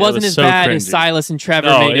bad. It wasn't as bad as Silas and Trevor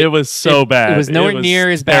made it. It was so bad. It was nowhere near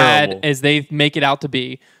as bad as they make it out to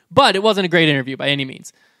be. But it wasn't a great interview by any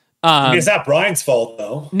means. It's not Brian's fault,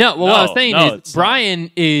 though. No, what I was saying is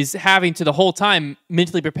Brian is having to the whole time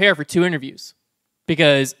mentally prepare for 2 interviews.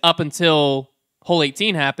 Because up until hole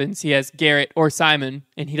 18 happens, he has Garrett or Simon,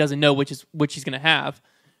 and he doesn't know which he's going to have.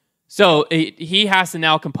 So he has to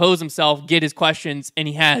now compose himself, get his questions, and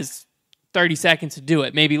he has 30 seconds to do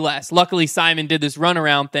it, maybe less. Luckily, Simon did this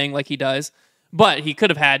runaround thing like he does, but he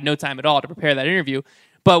could have had no time at all to prepare that interview.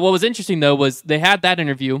 But what was interesting, though, was they had that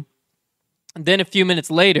interview, and then a few minutes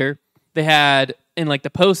later, they had, in like the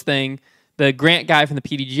post thing, the Grant guy from the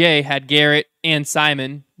PDGA had Garrett and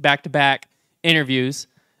Simon back-to-back interviews,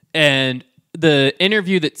 and the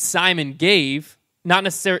interview that Simon gave, not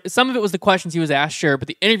necessarily, some of it was the questions he was asked, sure, but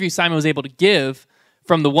the interview Simon was able to give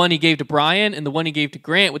from the one he gave to Brian and the one he gave to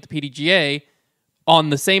Grant with the PDGA on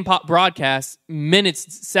the same broadcast,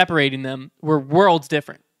 minutes separating them, were worlds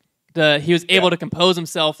different. He was able to compose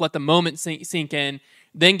himself, let the moment sink in,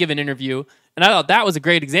 then give an interview. And I thought that was a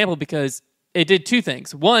great example because it did 2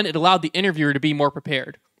 things. One, it allowed the interviewer to be more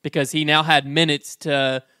prepared because he now had minutes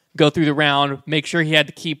to go through the round, make sure he had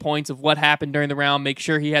the key points of what happened during the round, make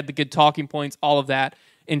sure he had the good talking points, all of that.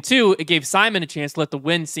 And 2, it gave Simon a chance to let the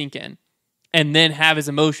win sink in and then have his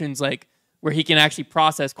emotions like where he can actually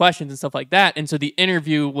process questions and stuff like that. And so the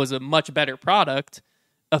interview was a much better product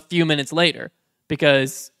a few minutes later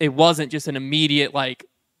because it wasn't just an immediate like,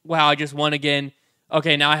 wow, I just won again.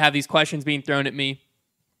 Okay, now I have these questions being thrown at me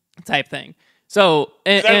type thing. So,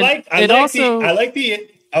 I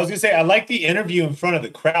was gonna say I like the interview in front of the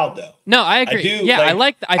crowd though. No, I agree.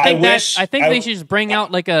 I think they should just bring out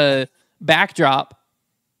like a backdrop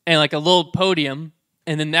and like a little podium,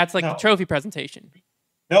 and then that's like the trophy presentation.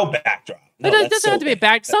 No backdrop. No, it doesn't have to be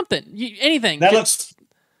a anything.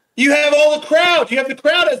 You have all the crowd. You have the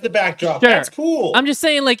crowd as the backdrop. Sure. That's cool. I'm just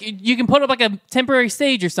saying, like you can put up like a temporary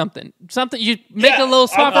stage or something. You make a little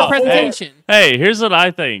spot for presentation. Hey, here's what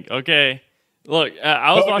I think. Okay. Look,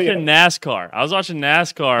 I was watching NASCAR.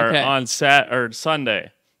 On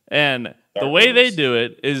Sunday, and the way they do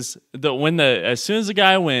it is as soon as the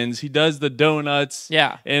guy wins, he does the donuts.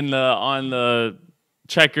 On the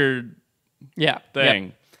checkered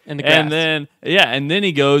thing. In the grass. And then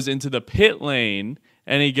he goes into the pit lane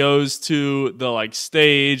and he goes to the like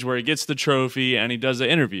stage where he gets the trophy and he does the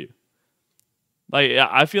interview. Like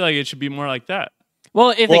I feel like it should be more like that. Well,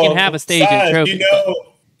 if they can have a stage and trophy.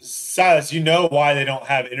 Silas, you know why they don't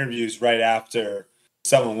have interviews right after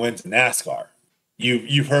someone wins in NASCAR.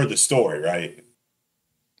 You've heard the story, right?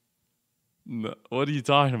 No, what are you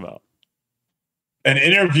talking about? An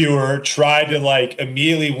interviewer tried to like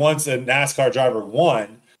immediately once a NASCAR driver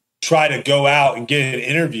won, try to go out and get an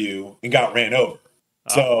interview and got ran over.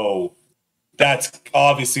 So that's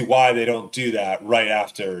obviously why they don't do that right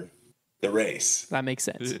after the race. That makes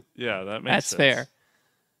sense. Yeah, that makes That's sense. fair.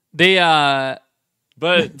 They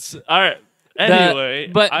But all right.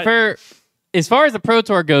 Anyway, for as far as the Pro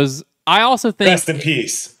Tour goes, I also think Rest in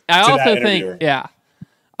peace. I to also that think interviewer. yeah.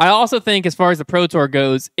 I also think as far as the Pro Tour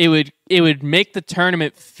goes, it would make the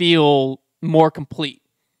tournament feel more complete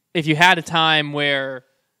if you had a time where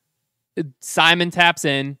Simon taps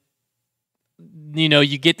in,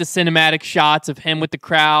 you get the cinematic shots of him with the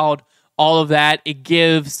crowd, all of that. It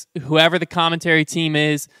gives whoever the commentary team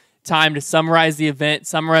is time to summarize the event,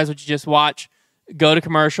 summarize what you just watched, go to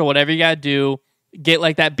commercial, whatever you got to do, get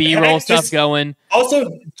like that B-roll Heck, stuff just- going.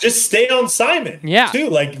 Also, just stay on Simon. Yeah. Too.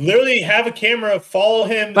 Like, literally have a camera, follow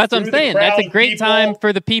him. That's what I'm through the saying. crowd That's a of great people. time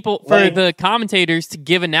for the people, for Like- the commentators to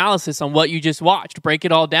give analysis on what you just watched, break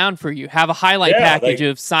it all down for you. Have a highlight Yeah, package like-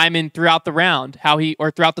 of Simon throughout the round,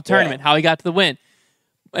 or throughout the tournament, how he got to the win.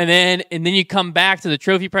 And then you come back to the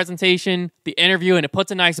trophy presentation, the interview, and it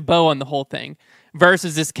puts a nice bow on the whole thing.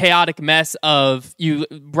 Versus this chaotic mess of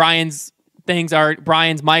Brian's mic's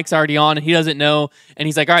already on and he doesn't know, and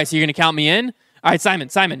he's like, "All right, so you're gonna count me in? All right, Simon,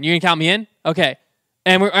 you're gonna count me in? Okay."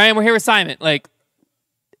 And we're here with Simon. Like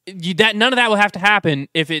none of that will have to happen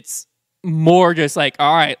if it's more just like,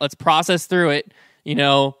 all right, let's process through it,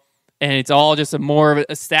 and it's all just a more of an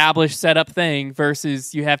established setup thing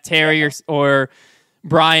versus you have Terry or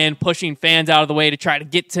Brian pushing fans out of the way to try to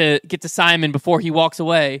get to Simon before he walks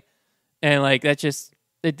away. And like that's just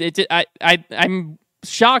I'm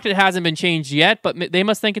shocked it hasn't been changed yet, but they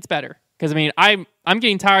must think it's better. Because I mean, I'm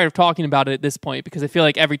getting tired of talking about it at this point because I feel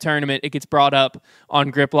like every tournament it gets brought up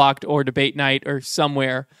on Grip Locked or Debate Night or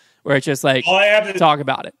somewhere where it's just like All I have to talk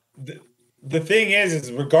about it. The thing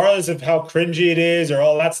is regardless of how cringy it is or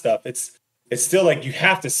all that stuff, it's still like you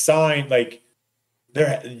have to sign like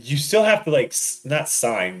you still have to like not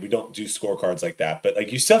sign. We don't do scorecards like that, but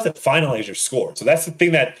like you still have to finalize your score. So that's the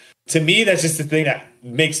thing that to me that's just the thing that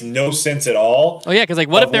makes no sense at all. Oh yeah, because like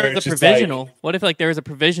what if there where was it's a just provisional? like- What if like there was a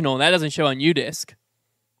provisional and that doesn't show on UDisc?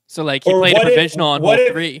 So like he Or played a what if- provisional on what hole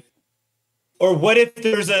if- 3. Or what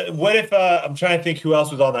if I'm trying to think who else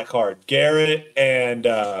was on that card? Garrett and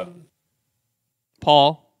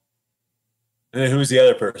Paul. and then who's the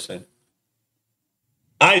other person?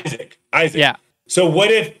 Isaac. Yeah. So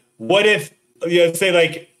what if say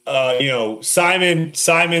like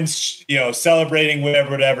Simon's celebrating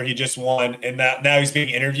whatever he just won and now he's being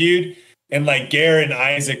interviewed and like Garrett and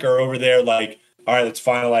Isaac are over there like, all right, let's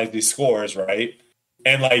finalize these scores, right?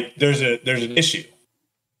 And like there's an issue.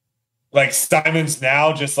 Like Simon's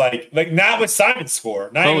now just like not with Simon's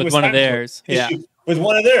score, not But even with one of Simon's score. theirs. Yeah. Issue with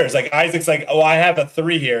one of theirs. Like Isaac's like, oh, I have a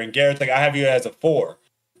 3 here, and Garrett's like, I have you as a 4.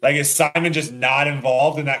 Like, is Simon just not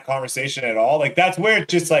involved in that conversation at all? Like, that's where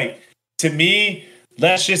it's just like, to me,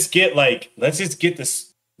 let's just get the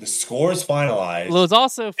scores finalized. Well, it was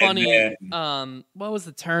also funny. then- What was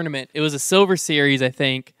the tournament? It was a silver series, I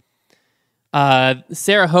think.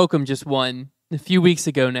 Sarah Hokum just won a few weeks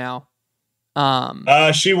ago now.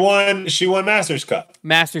 She won Masters Cup.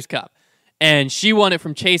 Masters Cup, and she won it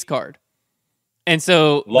from Chase Card. And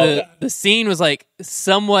so the scene was like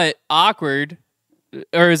somewhat awkward,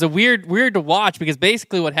 or it was a weird to watch because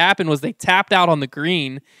basically what happened was they tapped out on the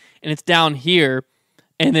green, and it's down here,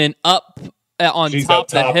 and then up on She's top up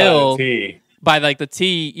top of the hill of the tee. by like the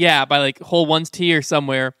tee, by like hole 1's tee or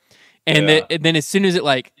somewhere, and, Yeah. and then as soon as it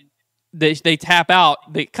like they tap out,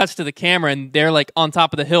 it cuts to the camera, and they're like on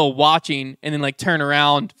top of the hill watching, and then like turn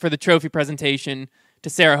around for the trophy presentation to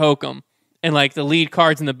Sarah Hokum, and like the lead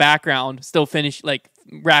cards in the background still finish like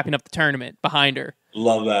wrapping up the tournament behind her.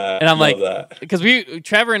 Love that. And I'm Love like, that. because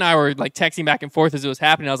Trevor and I were like texting back and forth as it was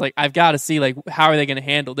happening. I was like, I've got to see like how are they going to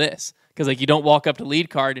handle this? Because like you don't walk up to lead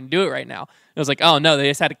card and do it right now. It was like, oh no, they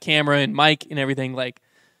just had a camera and mic and everything like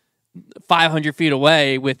 500 feet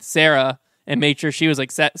away with Sarah and made sure she was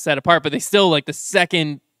like set apart. But they still like the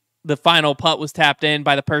second the final putt was tapped in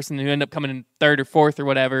by the person who ended up coming in 3rd or 4th or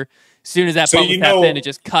whatever. As soon as that putt was tapped in, it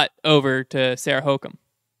just cut over to Sarah Hokum.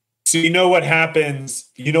 So you know what happens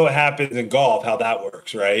in golf, how that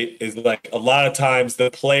works, right? Is like a lot of times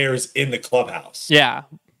the players in the clubhouse. Yeah.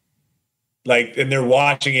 Like, and they're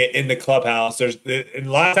watching it in the clubhouse. And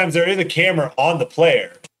a lot of times there is a camera on the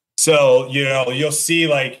player. So, you'll see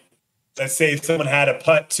like, let's say someone had a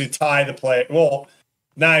putt to tie the player. Well,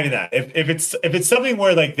 not even that. If it's something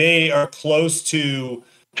where like they are close to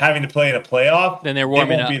having to play in a playoff, Then they're warming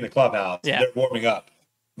they won't up. be in the clubhouse. Yeah. They're warming up.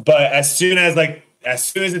 But as soon as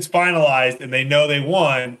it's finalized and they know they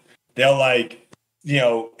won, they'll like,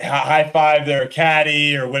 high five their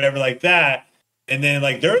caddy or whatever like that. And then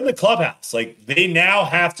like they're in the clubhouse. Like they now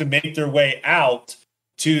have to make their way out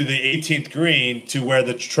to the 18th green to where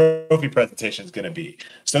the trophy presentation is going to be.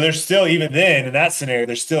 So there's still, even then, in that scenario,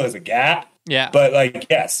 there still is a gap. Yeah. But, like,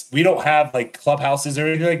 yes, we don't have, like, clubhouses or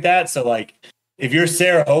anything like that. So, like, if you're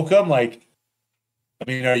Sarah Hokum, like, I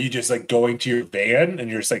mean, are you just, like, going to your van and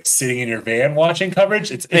you're just, like, sitting in your van watching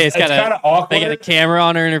coverage? It's kind of awkward. They got a camera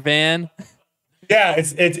on her in her van. Yeah,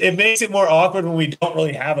 it makes it more awkward when we don't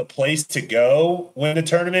really have a place to go when the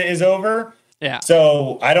tournament is over. Yeah.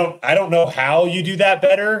 So I don't know how you do that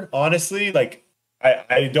better, honestly. Like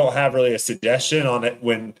I don't have really a suggestion on it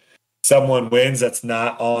when someone wins that's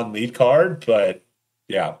not on lead card, but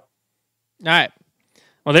yeah. All right.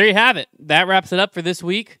 Well, there you have it. That wraps it up for this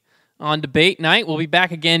week on Debate Night. We'll be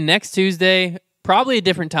back again next Tuesday, probably a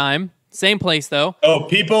different time. Same place though. Oh,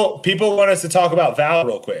 people want us to talk about Val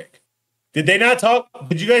real quick. Did they not talk?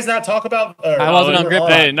 Did you guys not talk about? I wasn't on Grip.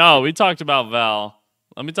 Hey, no, we talked about Val.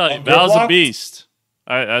 Let me tell you, Val's a beast.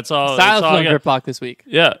 All right, that's all. Silas was on Grip Griplock this week.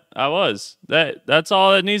 Yeah, I was. That's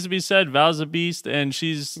all that needs to be said. Val's a beast, and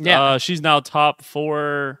she's now top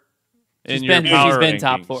 4 in your power She's been rankings.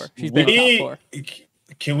 top 4. She's been top 4.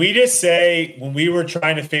 Can we just say, when we were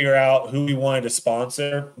trying to figure out who we wanted to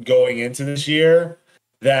sponsor going into this year,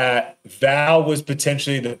 that Val was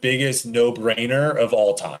potentially the biggest no-brainer of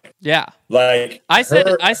all time? Yeah. Like I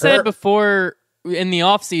said before in the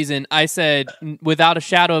offseason, I said without a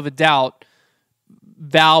shadow of a doubt,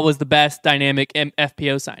 Val was the best dynamic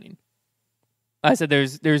FPO signing. I said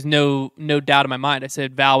there's no doubt in my mind. I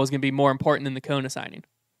said Val was going to be more important than the Kona signing.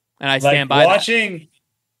 And I stand by that.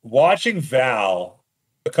 Watching Val,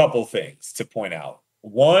 a couple things to point out.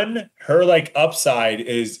 One, her like upside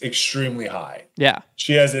is extremely high. Yeah.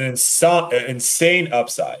 She has an insane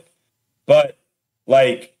upside. But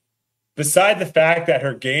like, beside the fact that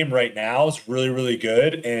her game right now is really, really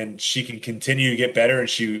good and she can continue to get better and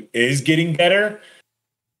she is getting better,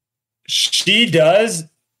 she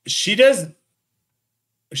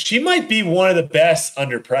might be one of the best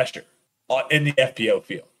under pressure in the FPO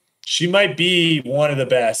field. She might be one of the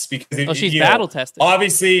best because she's battle tested.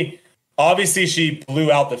 Obviously, she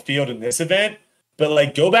blew out the field in this event, but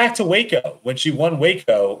like go back to Waco when she won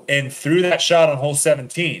Waco and threw that shot on hole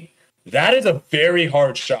 17. That is a very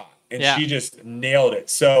hard shot, and she just nailed it.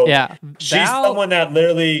 So she's someone that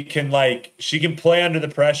literally she can play under the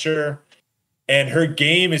pressure, and her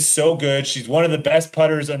game is so good. She's one of the best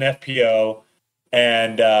putters on FPO,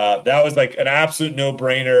 and that was like an absolute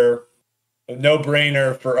no-brainer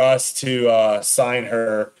for us to sign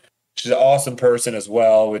her. She's an awesome person as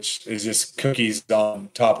well, which is just cookies on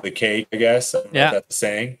top of the cake, I guess. I don't know if that's the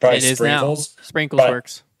saying. Probably it sprinkles. Sprinkles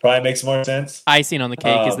works. Probably makes more sense. Icing on the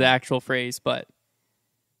cake is the actual phrase, but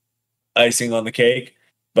icing on the cake.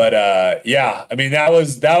 But I mean that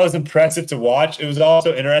was impressive to watch. It was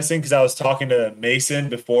also interesting because I was talking to Mason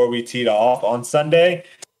before we teed off on Sunday,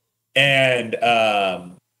 and I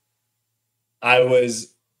was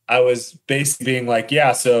basically being like,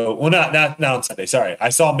 not on Sunday. Sorry. I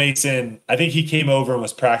saw Mason. I think he came over and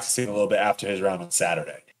was practicing a little bit after his round on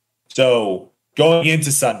Saturday. So going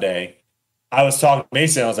into Sunday, I was talking to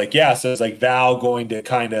Mason. I was like, so it's like Val going to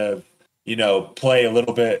kind of, play a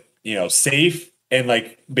little bit, safe and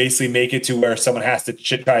like basically make it to where someone has to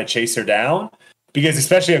try to chase her down. Because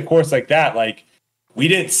especially, of course, like that, like we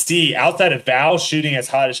didn't see outside of Val shooting as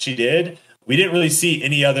hot as she did. We didn't really see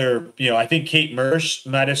any other, I think Kate Mersch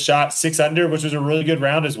might have shot 6 under, which was a really good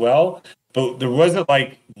round as well. But there wasn't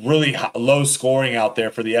like really low scoring out there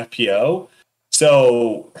for the FPO.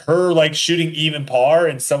 So her like shooting even par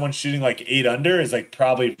and someone shooting like 8 under is like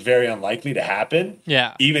probably very unlikely to happen.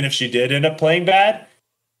 Yeah. Even if she did end up playing bad.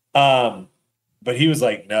 But he was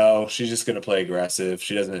like, no, she's just going to play aggressive.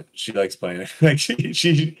 She likes playing like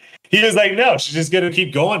he was like, no, she's just going to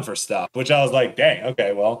keep going for stuff, which I was like, dang,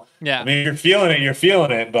 okay, well, I mean, you're feeling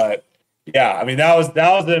it. But yeah, I mean, that was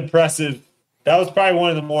an impressive, that was probably one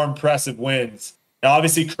of the more impressive wins. Now,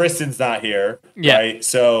 obviously Kristen's not here, right?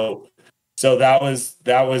 So but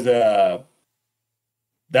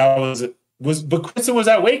Kristen was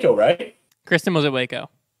at Waco, right? Kristen was at Waco.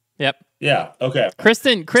 Yep. Yeah. Okay.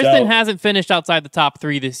 Kristen hasn't finished outside the top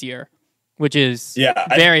 3 this year, which is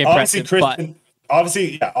very impressive.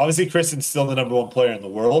 Obviously, Kristen's still the number 1 player in the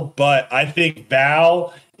world, but I think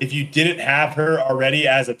Val, if you didn't have her already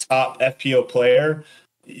as a top FPO player,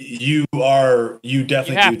 you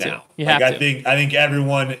definitely do now. I think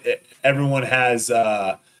everyone has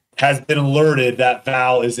been alerted that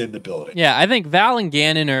Val is in the building. Yeah, I think Val and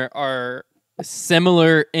Gannon are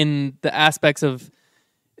similar in the aspects of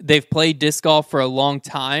they've played disc golf for a long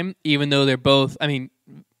time, even though they're both, I mean,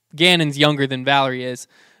 Gannon's younger than Valerie is,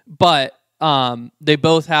 but they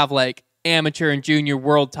both have like amateur and junior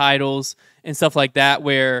world titles, and stuff like that,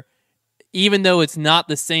 where even though it's not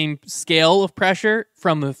the same scale of pressure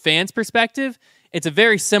from a fan's perspective, it's a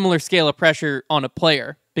very similar scale of pressure on a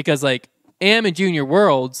player, because like AM and Junior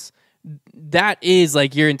Worlds, that is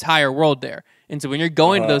like your entire world there. And so when you're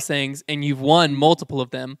going to those things and you've won multiple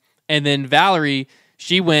of them, and then Valerie,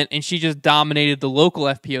 she went and she just dominated the local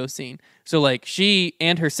FPO scene. So like she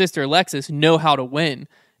and her sister Alexis know how to win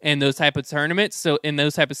in those type of tournaments. So in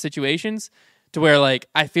those type of situations, to where like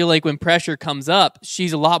I feel like when pressure comes up,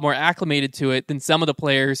 she's a lot more acclimated to it than some of the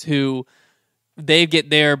players who they get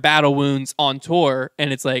their battle wounds on tour,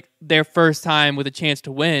 and it's like their first time with a chance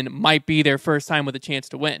to win might be their first time with a chance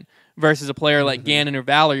to win, versus a player like Gannon or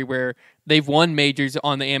Valerie, where they've won majors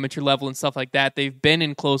on the amateur level and stuff like that. They've been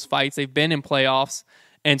in close fights, they've been in playoffs,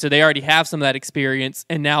 and so they already have some of that experience,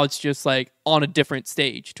 and now it's just like on a different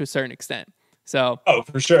stage to a certain extent. So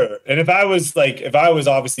for sure. And if I was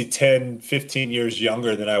obviously 10, 15 years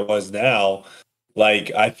younger than I was now, like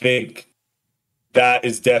I think that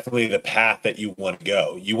is definitely the path that you want to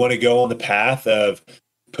go. You want to go on the path of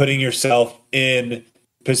putting yourself in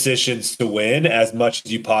positions to win as much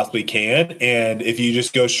as you possibly can. And if you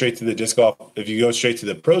just go straight to the disc golf, if you go straight to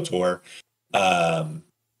the pro tour,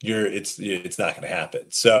 it's not going to happen.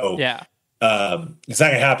 So yeah, it's not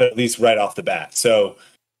going to happen, at least right off the bat. So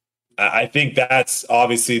I think that's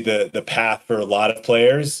obviously the path for a lot of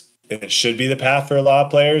players, and it should be the path for a lot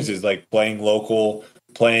of players, is like playing local,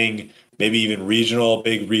 playing maybe even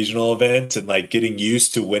big regional events, and like getting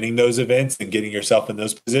used to winning those events and getting yourself in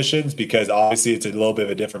those positions, because obviously it's a little bit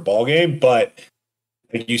of a different ball game. But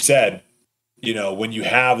like you said, you know, when you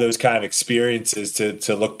have those kind of experiences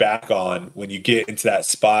to look back on, when you get into that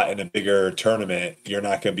spot in a bigger tournament, you're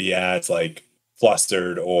not going to be as like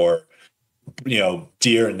flustered or, you know,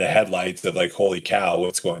 deer in the headlights of like, holy cow,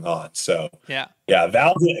 what's going on? So yeah,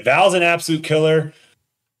 Val's an absolute killer.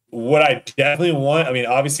 What I definitely want, I mean,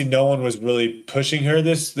 obviously no one was really pushing her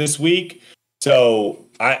this week. So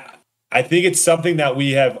I think it's something that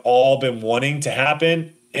we have all been wanting to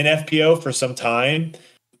happen in FPO for some time,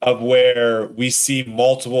 of where we see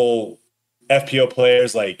multiple FPO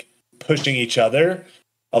players like pushing each other.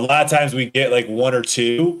 A lot of times we get like one or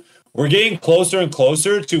two. We're getting closer and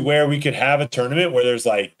closer to where we could have a tournament where there's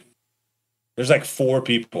like 4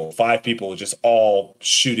 people, 5 people just all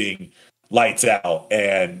shooting lights out,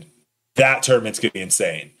 and that tournament's gonna be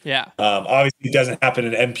insane. Yeah. Obviously it doesn't happen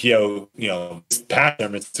in NPO, you know, past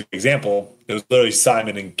tournaments. An example, it was literally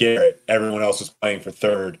Simon and Garrett. Everyone else was playing for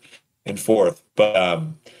 3rd and 4th. But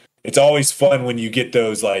it's always fun when you get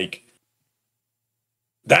those like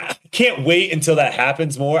that. I can't wait until that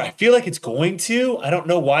happens more. I feel like it's going to. I don't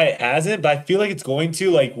know why it hasn't, but I feel like it's going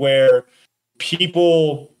to, like where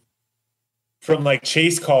people from like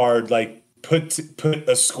Chase Card like put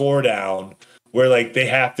a score down where like they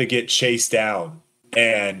have to get chased down,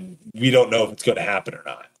 and we don't know if it's going to happen or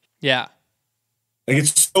not. Yeah. Like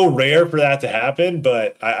it's so rare for that to happen,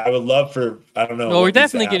 but I would love for, I don't know. Well, we're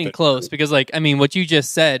definitely getting close, because like, I mean, what you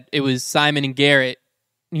just said, it was Simon and Garrett,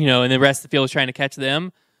 you know, and the rest of the field was trying to catch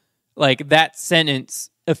them. Like that sentence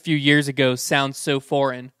a few years ago sounds so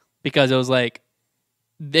foreign, because it was like,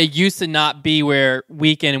 they used to not be where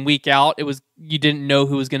week in and week out, it was, you didn't know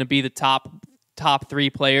who was going to be the top 3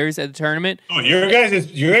 players at the tournament. Oh, your guys'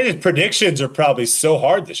 predictions are probably so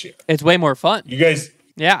hard this year. It's way more fun. You guys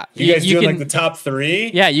doing like the top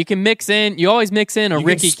 3? Yeah, you can mix in. You always mix in a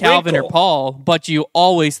Ricky, Calvin, or Paul, but you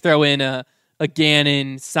always throw in a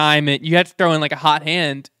Gannon, Simon. You have to throw in like a hot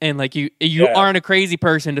hand, and like you aren't a crazy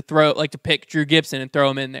person to throw, like to pick Drew Gibson and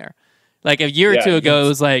throw him in there. Like a year or two ago, it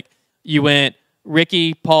was like you went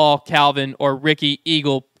Ricky, Paul, Calvin, or Ricky,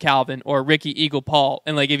 Eagle, Calvin, or Ricky, Eagle, Paul.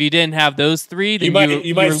 And like if you didn't have those 3, then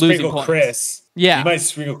you might losing points. Chris. Yeah. You might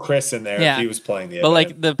sprinkle Chris in there if he was playing the event. But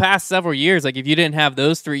like the past several years, like if you didn't have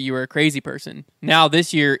those 3, you were a crazy person. Now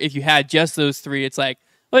this year, if you had just those 3, it's like,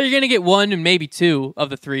 well, you're going to get 1 and maybe 2 of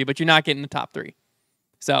the 3, but you're not getting the top 3.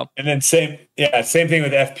 So. And then same thing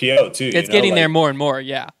with FPO too. It's getting there more and more,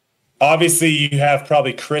 yeah. Obviously, you have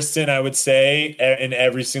probably Kristen, I would say, in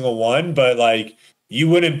every single one, but like you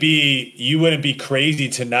wouldn't be crazy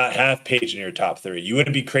to not have Paige in your top 3. You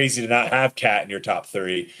wouldn't be crazy to not have Kat in your top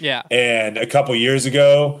 3. Yeah. And a couple years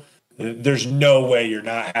ago, there's no way you're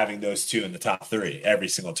not having those 2 in the top 3 every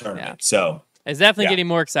single tournament. Yeah. So it's definitely getting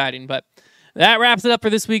more exciting. But that wraps it up for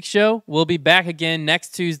this week's show. We'll be back again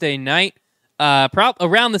next Tuesday night,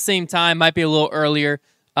 around the same time, might be a little earlier.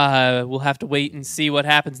 We'll have to wait and see what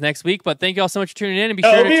happens next week. But thank you all so much for tuning in, and be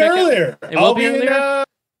sure to check earlier. It will be earlier.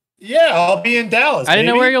 I'll be in Dallas. I didn't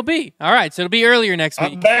know where you'll be. All right, so it'll be earlier next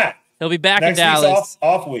week. I'm back. He'll be back next in Dallas.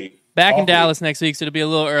 Off week. Back in Dallas next week, so it'll be a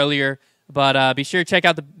little earlier. But be sure to check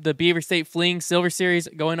out the Beaver State Fling Silver Series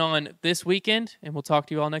going on this weekend, and we'll talk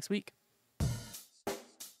to you all next week.